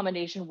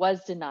accommodation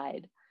was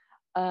denied.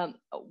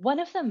 One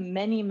of the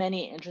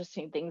many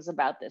interesting things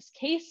about this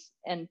case,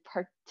 and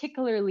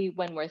particularly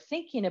when we're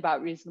thinking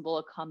about reasonable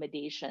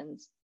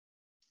accommodations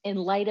in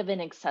light of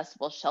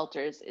inaccessible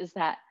shelters, is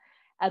that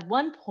at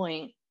one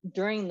point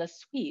during the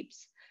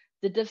sweeps,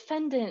 the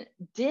defendant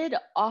did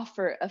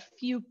offer a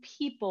few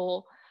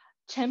people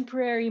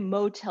temporary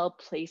motel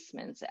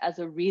placements as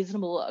a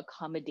reasonable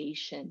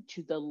accommodation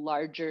to the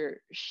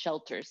larger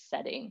shelter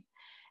setting.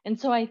 And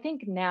so I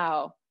think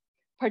now,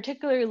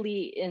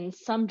 particularly in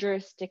some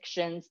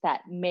jurisdictions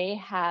that may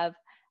have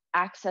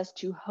access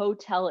to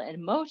hotel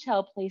and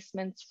motel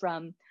placements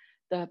from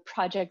the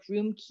Project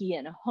Room Key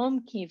and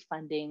Home Key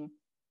funding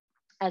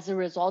as a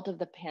result of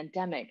the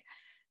pandemic,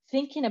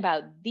 thinking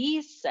about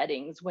these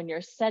settings when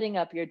you're setting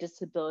up your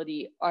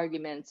disability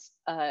arguments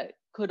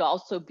could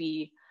also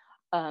be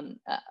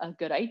a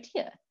good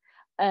idea.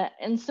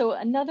 And so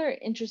another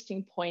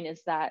interesting point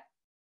is that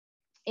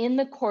in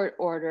the court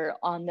order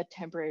on the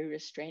temporary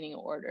restraining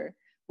order,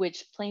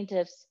 which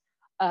plaintiffs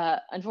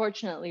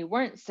unfortunately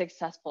weren't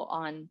successful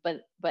on,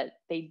 but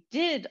they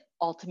did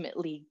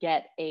ultimately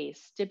get a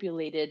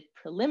stipulated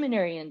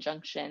preliminary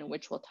injunction,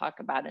 which we'll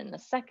talk about in a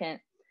second.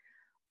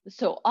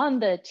 So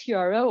on the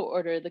TRO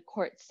order, the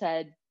court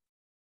said,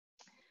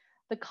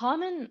 the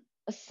common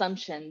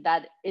assumption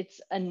that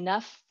it's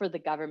enough for the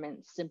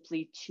government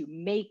simply to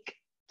make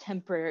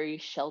temporary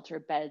shelter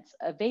beds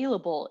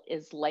available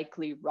is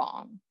likely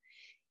wrong.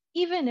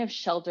 Even if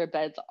shelter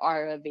beds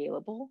are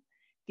available,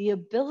 the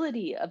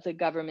ability of the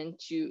government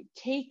to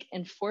take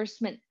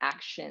enforcement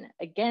action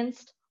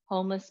against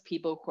homeless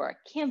people who are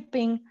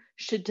camping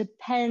should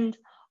depend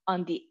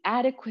on the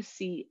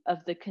adequacy of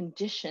the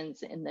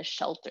conditions in the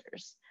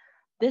shelters.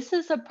 This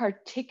is a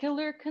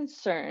particular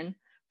concern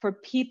for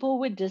people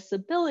with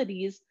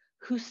disabilities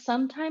who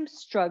sometimes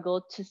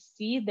struggle to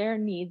see their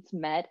needs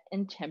met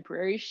in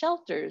temporary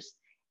shelters.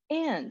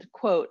 And,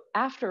 quote,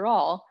 after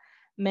all,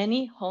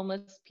 many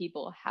homeless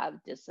people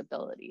have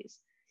disabilities.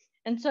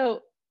 And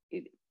so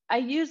I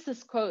use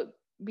this quote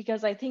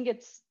because I think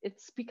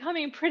it's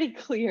becoming pretty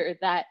clear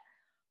that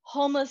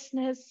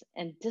homelessness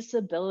and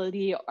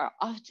disability are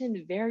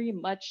often very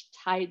much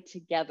tied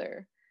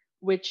together,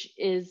 which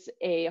is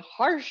a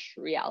harsh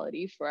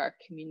reality for our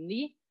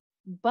community,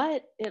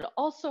 but it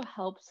also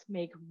helps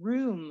make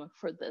room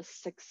for the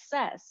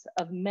success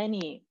of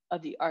many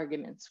of the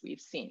arguments we've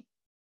seen.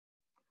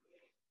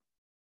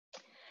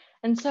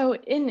 And so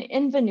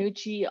in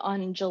Vannucci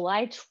on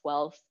July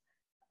 12th,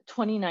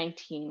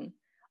 2019,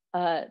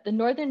 the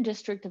Northern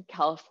District of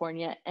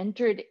California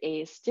entered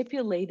a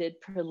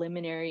stipulated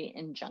preliminary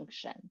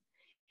injunction.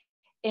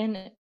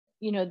 And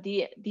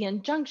the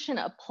injunction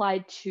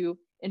applied to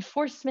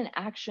enforcement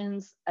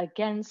actions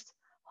against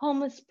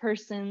homeless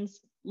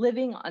persons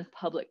living on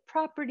public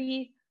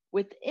property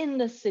within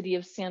the city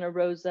of Santa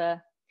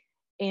Rosa,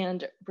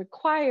 and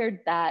required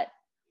that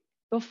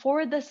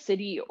before the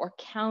city or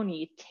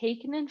county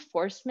take an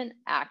enforcement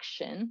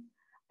action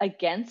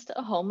against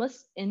a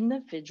homeless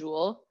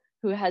individual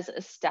who has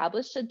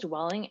established a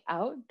dwelling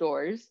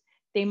outdoors,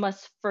 they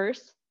must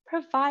first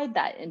provide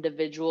that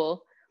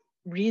individual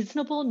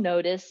reasonable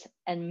notice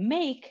and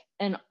make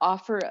an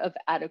offer of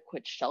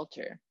adequate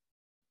shelter.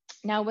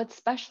 Now, what's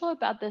special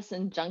about this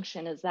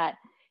injunction is that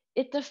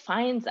it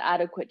defines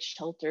adequate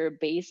shelter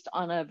based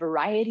on a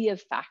variety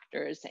of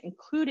factors,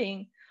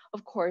 including,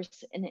 of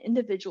course, an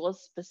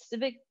individual's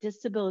specific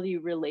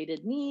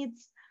disability-related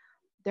needs,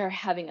 their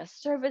having a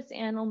service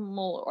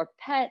animal or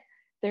pet,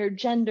 their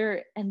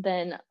gender, and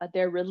then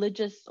their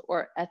religious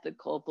or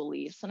ethical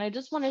beliefs. And I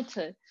just wanted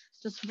to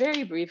just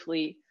very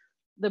briefly,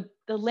 the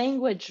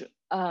language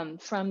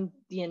from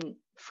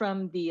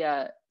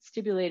the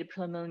stipulated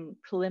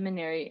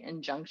preliminary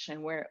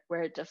injunction where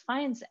it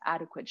defines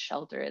adequate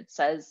shelter, it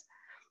says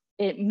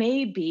it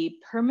may be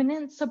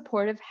permanent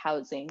supportive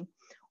housing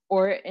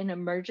or an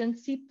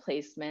emergency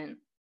placement,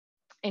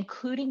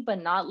 including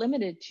but not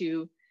limited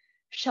to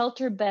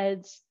shelter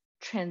beds,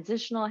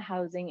 transitional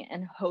housing,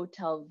 and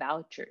hotel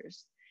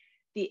vouchers.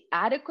 The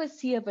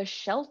adequacy of a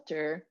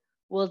shelter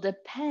will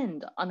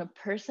depend on a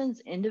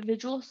person's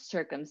individual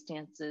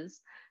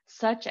circumstances,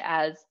 such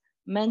as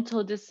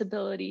mental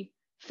disability,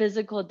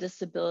 physical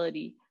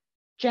disability,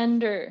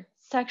 gender,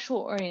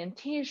 sexual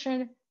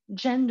orientation,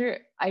 gender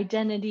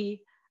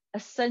identity,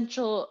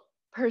 essential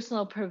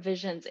personal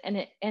provisions, and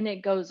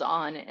it goes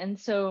on. And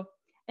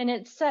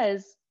it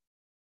says,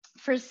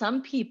 for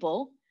some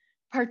people,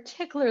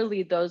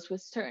 particularly those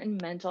with certain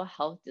mental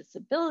health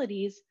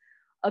disabilities,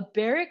 a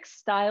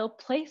barrack-style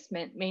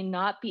placement may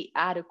not be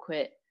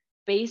adequate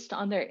based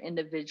on their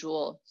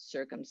individual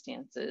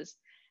circumstances.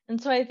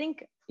 And so I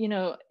think,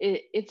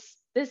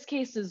 this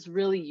case is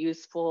really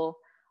useful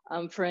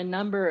for a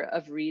number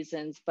of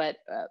reasons, but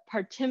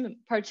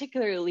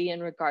particularly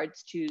in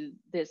regards to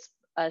this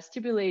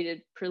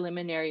stipulated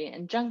preliminary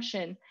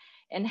injunction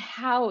and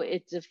how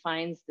it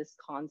defines this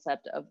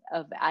concept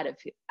of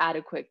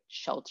adequate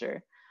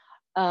shelter.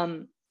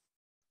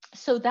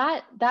 So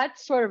that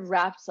sort of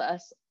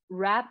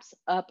wraps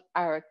up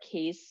our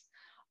case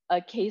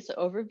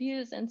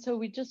overviews. And so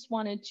we just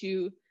wanted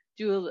to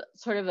do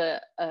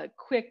a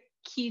quick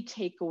key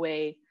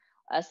takeaway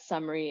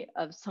summary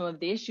of some of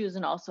the issues,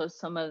 and also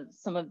some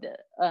of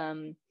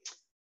the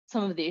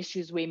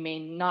issues we may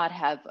not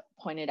have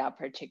pointed out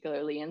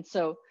particularly. And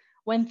so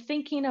when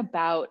thinking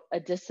about a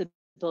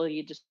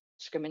disability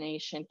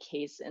discrimination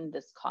case in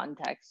this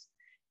context,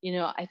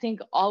 I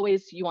think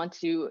always you want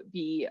to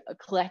be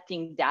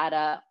collecting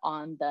data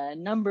on the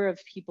number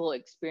of people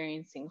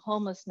experiencing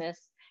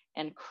homelessness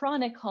and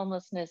chronic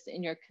homelessness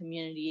in your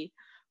community.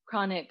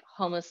 Chronic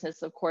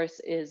homelessness, of course,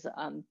 is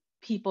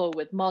people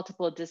with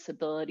multiple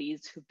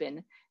disabilities who've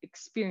been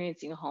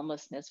experiencing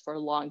homelessness for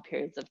long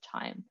periods of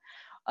time.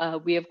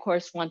 We, of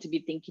course, want to be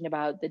thinking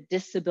about the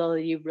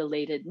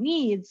disability-related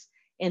needs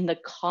in the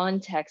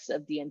context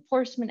of the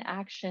enforcement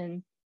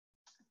action,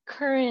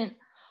 current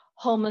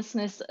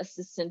homelessness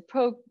assistance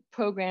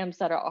programs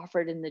that are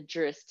offered in the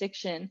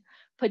jurisdiction,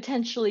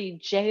 potentially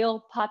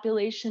jail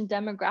population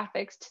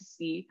demographics to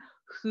see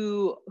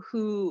who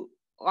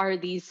are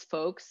these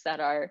folks that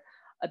are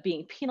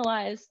being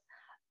penalized.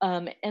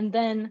 And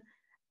then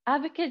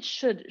advocates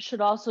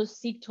should also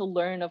seek to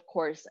learn, of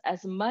course,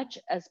 as much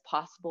as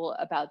possible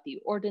about the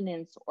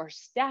ordinance or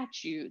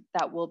statute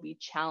that will be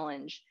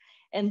challenged.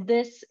 And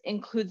this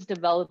includes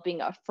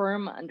developing a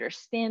firm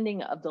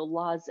understanding of the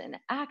law's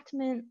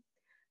enactment,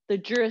 the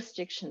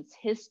jurisdiction's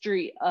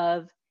history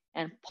of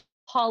and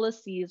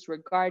policies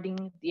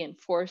regarding the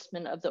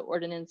enforcement of the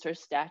ordinance or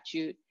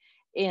statute,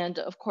 and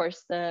of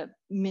course, the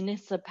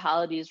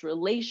municipality's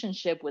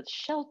relationship with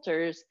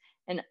shelters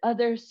and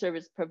other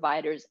service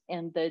providers,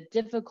 and the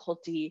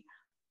difficulty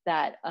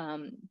that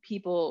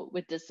people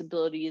with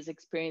disabilities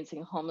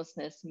experiencing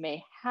homelessness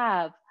may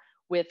have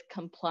with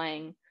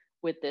complying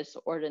with this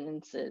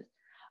ordinances.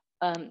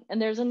 And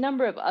there's a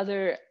number of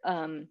other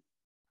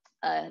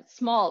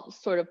small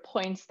sort of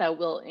points that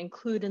we'll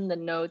include in the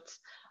notes.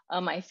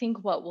 I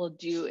think what we'll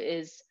do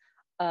is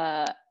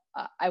I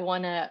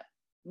want to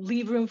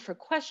leave room for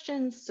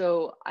questions.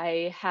 So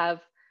I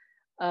have,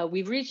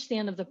 we've reached the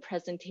end of the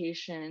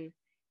presentation,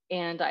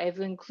 and I've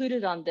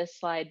included on this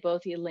slide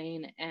both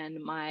Elaine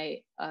and my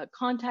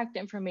contact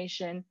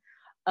information.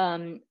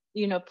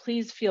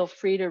 Please feel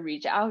free to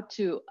reach out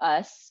to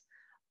us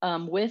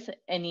with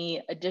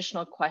any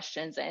additional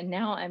questions. And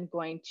now I'm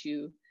going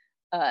to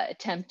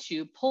attempt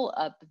to pull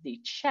up the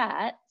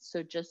chat.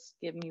 So just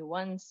give me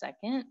 1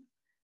 second.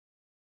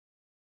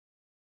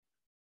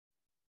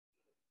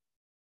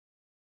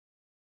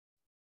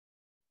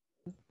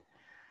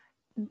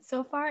 And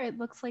so far, it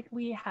looks like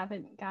we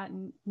haven't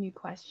gotten new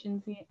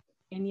questions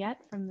in yet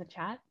from the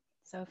chat.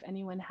 So if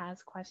anyone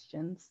has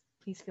questions,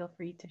 please feel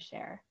free to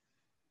share.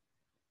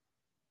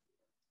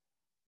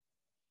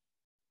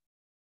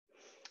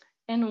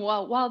 And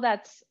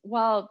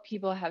while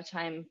people have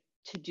time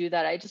to do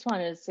that, I just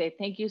wanted to say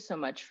thank you so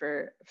much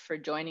for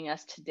joining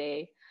us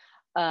today.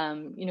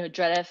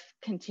 DREDF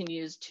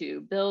continues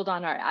to build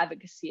on our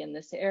advocacy in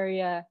this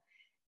area.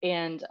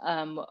 And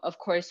of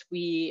course,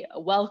 we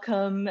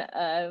welcome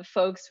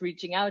folks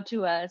reaching out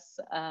to us.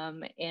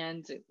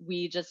 And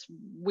we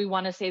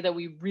want to say that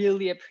we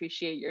really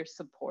appreciate your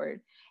support.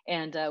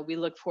 And we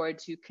look forward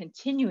to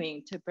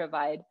continuing to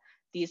provide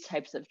these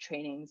types of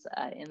trainings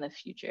in the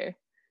future.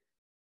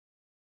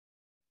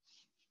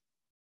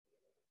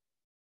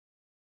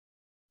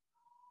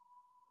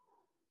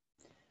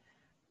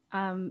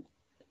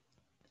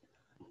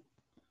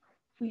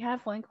 We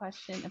have one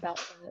question about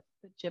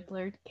the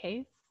Gibbler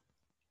case.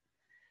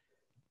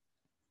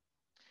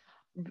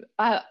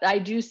 I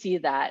do see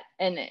that,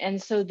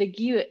 and so the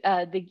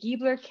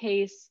Giebler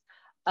case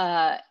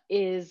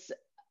is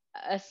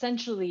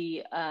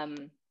essentially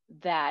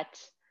that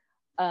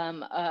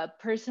a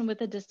person with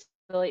a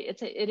disability.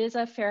 It is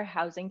a fair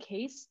housing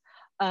case,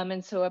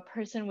 and so a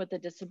person with a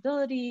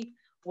disability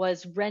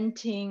was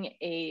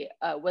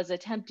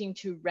attempting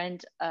to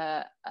rent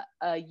a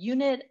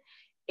unit,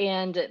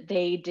 and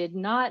they did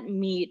not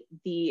meet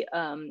the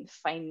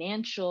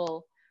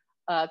financial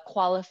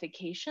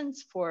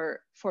qualifications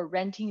for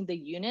renting the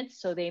unit.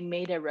 So they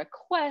made a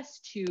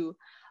request to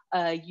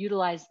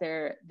utilize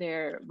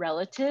their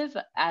relative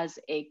as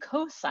a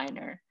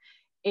co-signer,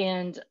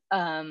 and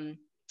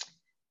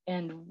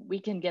we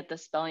can get the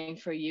spelling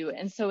for you.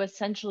 And so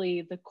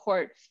essentially the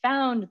court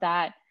found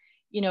that,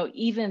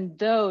 even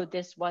though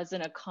this was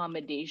an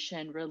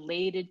accommodation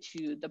related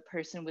to the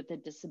person with the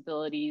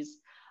disabilities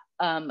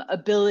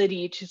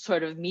ability to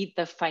sort of meet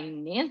the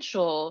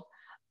financial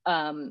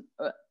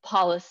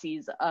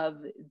policies of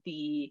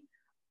the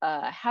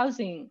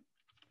housing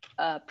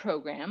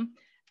program,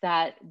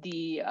 that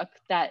the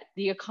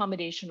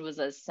accommodation was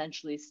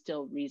essentially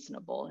still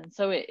reasonable. And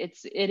so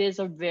it is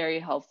a very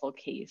helpful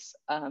case,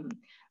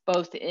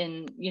 both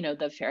in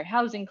the fair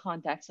housing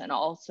context and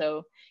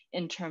also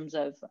in terms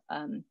of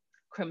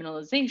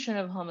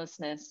criminalization of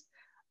homelessness,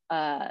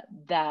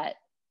 that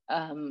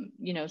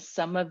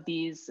some of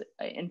these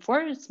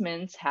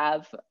enforcements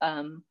have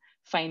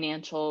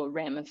financial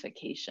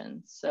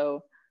ramifications.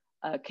 So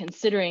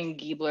considering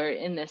Giebler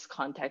in this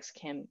context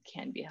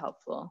can be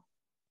helpful.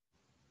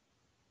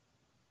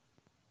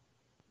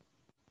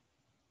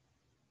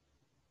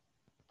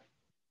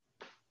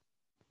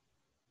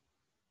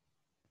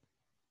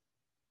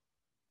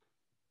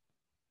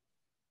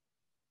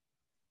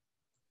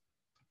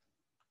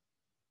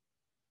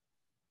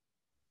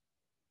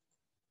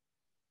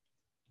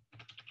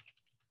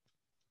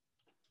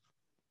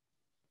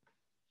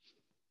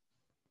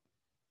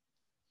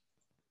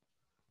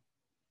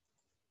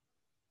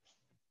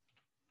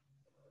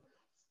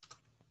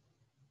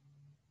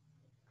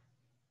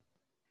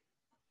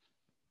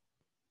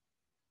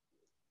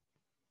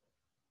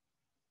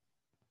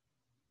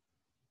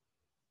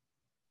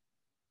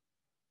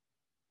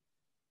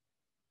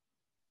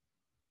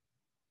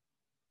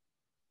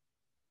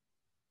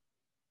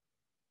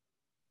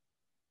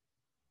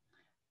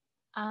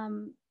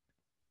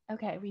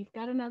 Okay, we've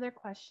got another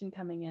question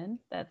coming in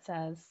that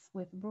says,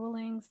 with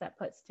rulings that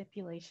put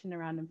stipulation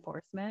around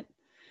enforcement,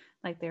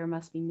 like there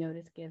must be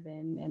notice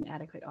given and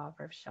adequate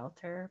offer of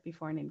shelter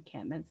before an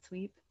encampment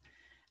sweep,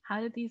 how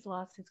did these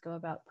lawsuits go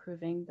about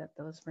proving that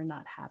those were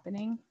not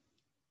happening?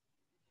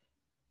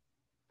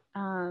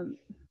 Let's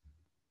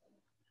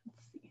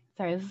see.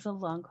 Sorry, this is a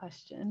long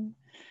question.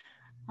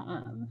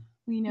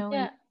 We know.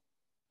 Yeah.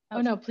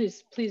 Oh no,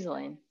 please,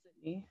 Elaine.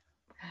 Sydney.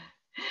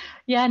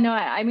 Yeah, no,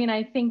 I mean,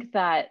 I think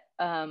that,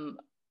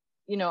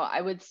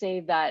 I would say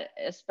that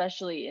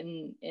especially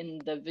in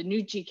the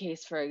Vannucci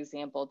case, for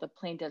example, the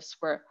plaintiffs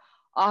were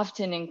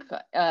often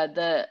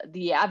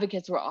the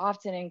advocates were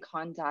often in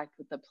contact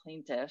with the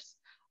plaintiffs,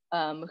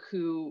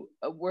 who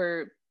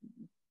were,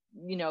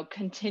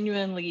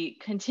 continually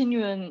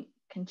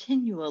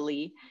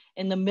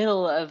in the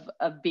middle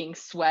of being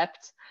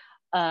swept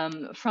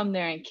from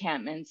their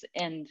encampments.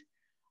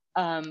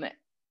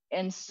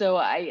 And so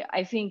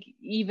I think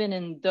even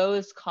in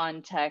those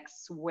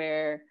contexts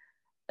where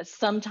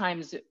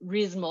sometimes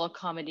reasonable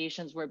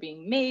accommodations were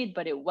being made,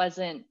 but it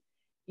wasn't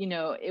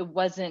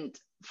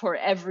for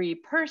every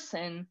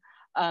person,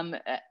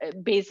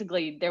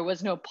 basically there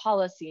was no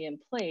policy in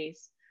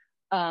place.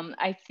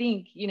 I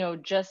think,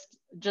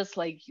 just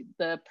like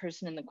the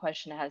person in the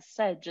question has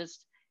said,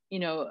 just,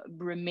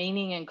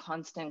 remaining in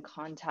constant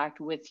contact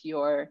with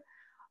your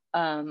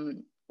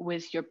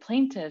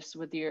plaintiffs,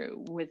 with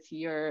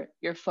your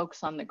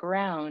folks on the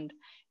ground,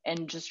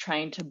 and just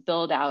trying to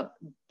build out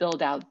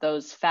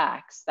those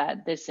facts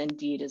that this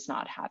indeed is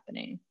not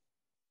happening.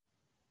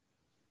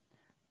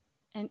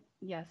 And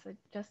yes,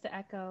 just to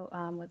echo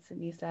what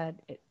Sydney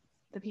said,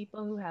 the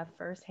people who have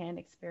firsthand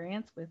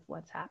experience with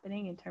what's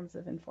happening in terms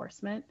of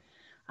enforcement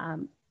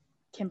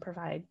can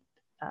provide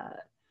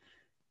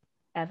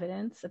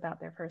evidence about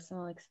their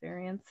personal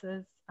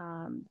experiences.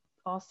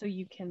 Also,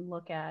 you can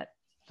look at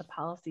the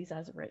policies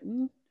as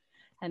written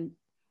and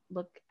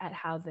look at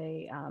how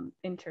they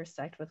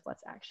intersect with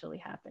what's actually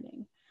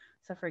happening.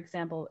 So for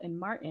example, in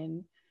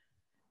Martin,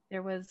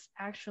 there was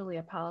actually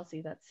a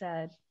policy that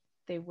said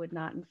they would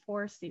not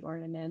enforce the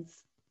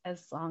ordinance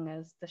as long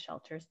as the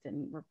shelters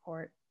didn't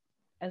report,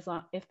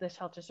 if the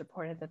shelters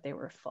reported that they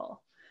were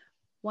full.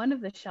 One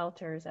of the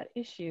shelters at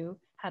issue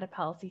had a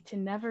policy to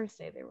never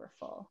say they were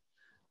full,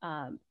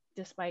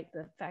 despite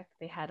the fact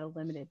they had a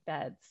limited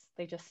beds.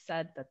 They just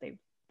said that they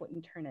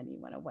wouldn't turn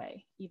anyone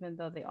away, even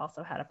though they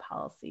also had a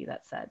policy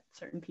that said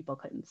certain people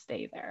couldn't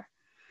stay there.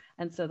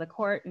 And so the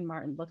court in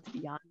Martin looked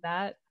beyond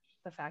that,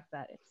 the fact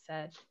that it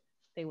said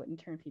they wouldn't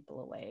turn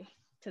people away,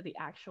 to the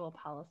actual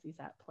policies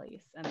at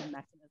place and the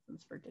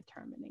mechanisms for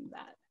determining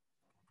that.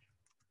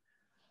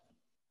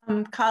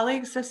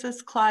 Colleagues, this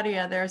is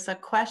Claudia. There's a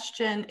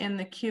question in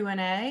the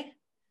Q&A.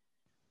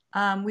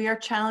 We are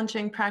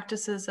challenging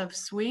practices of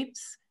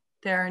sweeps.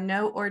 There are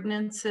no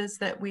ordinances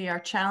that we are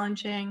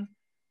challenging.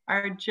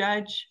 Our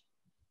judge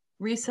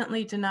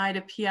recently denied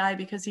a PI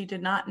because he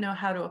did not know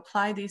how to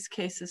apply these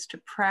cases to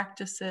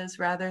practices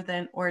rather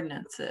than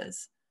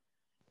ordinances.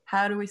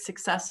 How do we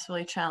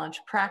successfully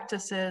challenge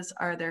practices?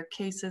 Are there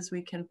cases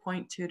we can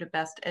point to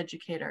best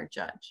educate our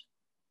judge?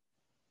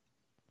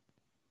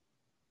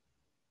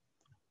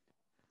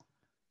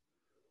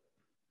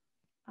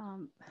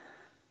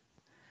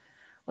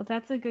 Well,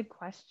 that's a good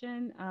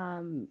question.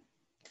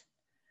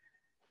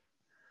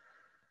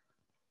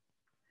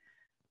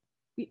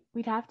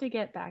 We'd have to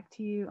get back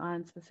to you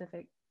on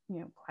specific,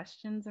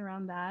 questions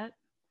around that.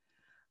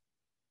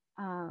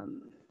 I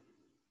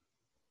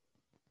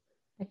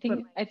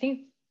think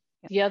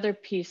the other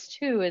piece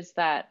too is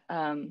that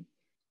the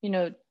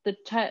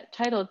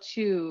Title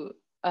II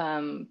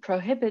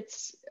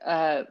prohibits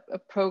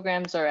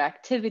programs or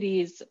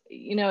activities.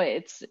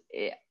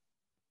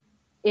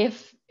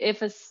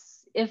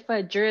 If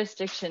a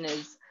jurisdiction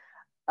is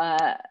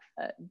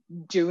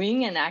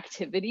doing an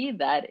activity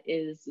that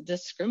is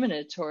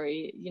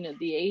discriminatory,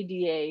 the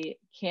ADA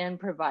can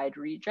provide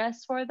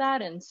redress for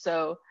that. And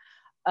so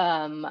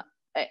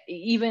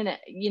even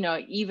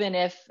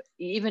if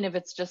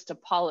it's just a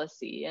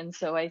policy. And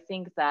so I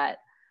think that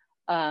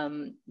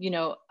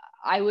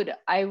I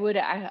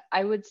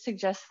would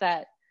suggest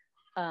that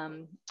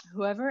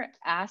whoever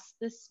asked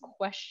this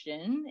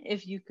question,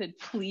 if you could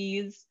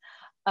please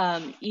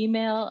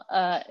email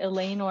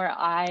Elaine or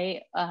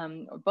I,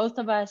 or both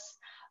of us,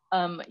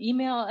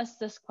 email us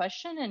this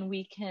question, and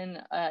we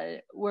can,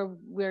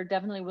 we're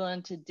definitely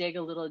willing to dig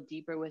a little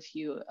deeper with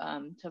you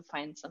to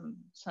find some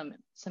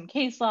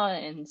case law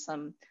and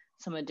some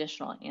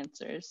additional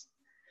answers.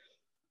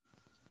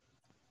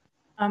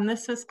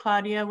 This is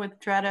Claudia with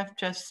DREDF,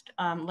 just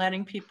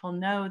letting people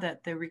know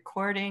that the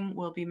recording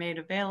will be made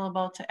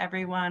available to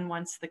everyone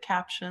once the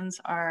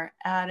captions are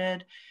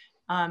added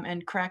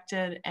and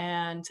corrected,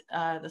 and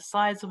the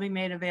slides will be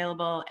made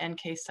available and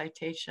case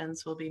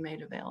citations will be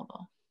made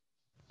available.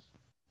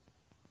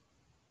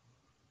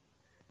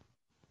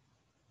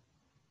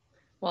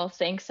 Well,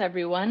 thanks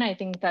everyone. I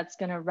think that's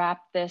going to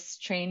wrap this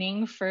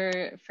training for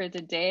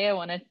the day. I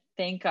want to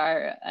thank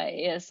our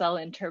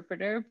ASL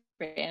interpreter,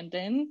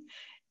 Brandon,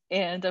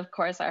 and of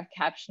course our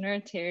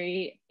captioner,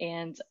 Terry,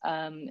 and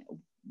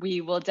we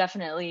will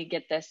definitely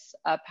get this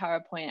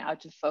PowerPoint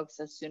out to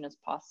folks as soon as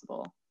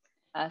possible.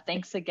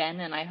 Thanks again,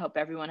 and I hope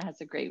everyone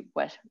has a great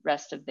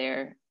rest of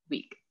their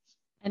week.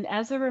 And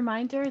as a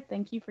reminder,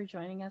 thank you for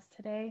joining us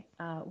today.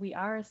 We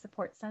are a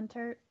support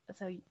center,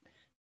 so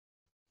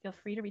feel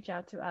free to reach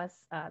out to us.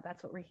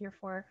 That's what we're here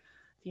for.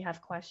 If you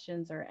have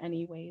questions or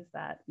any ways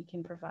that we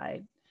can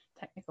provide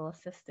technical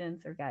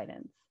assistance or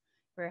guidance,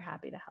 we're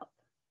happy to help.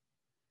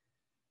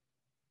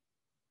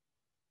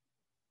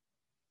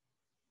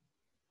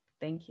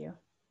 Thank you.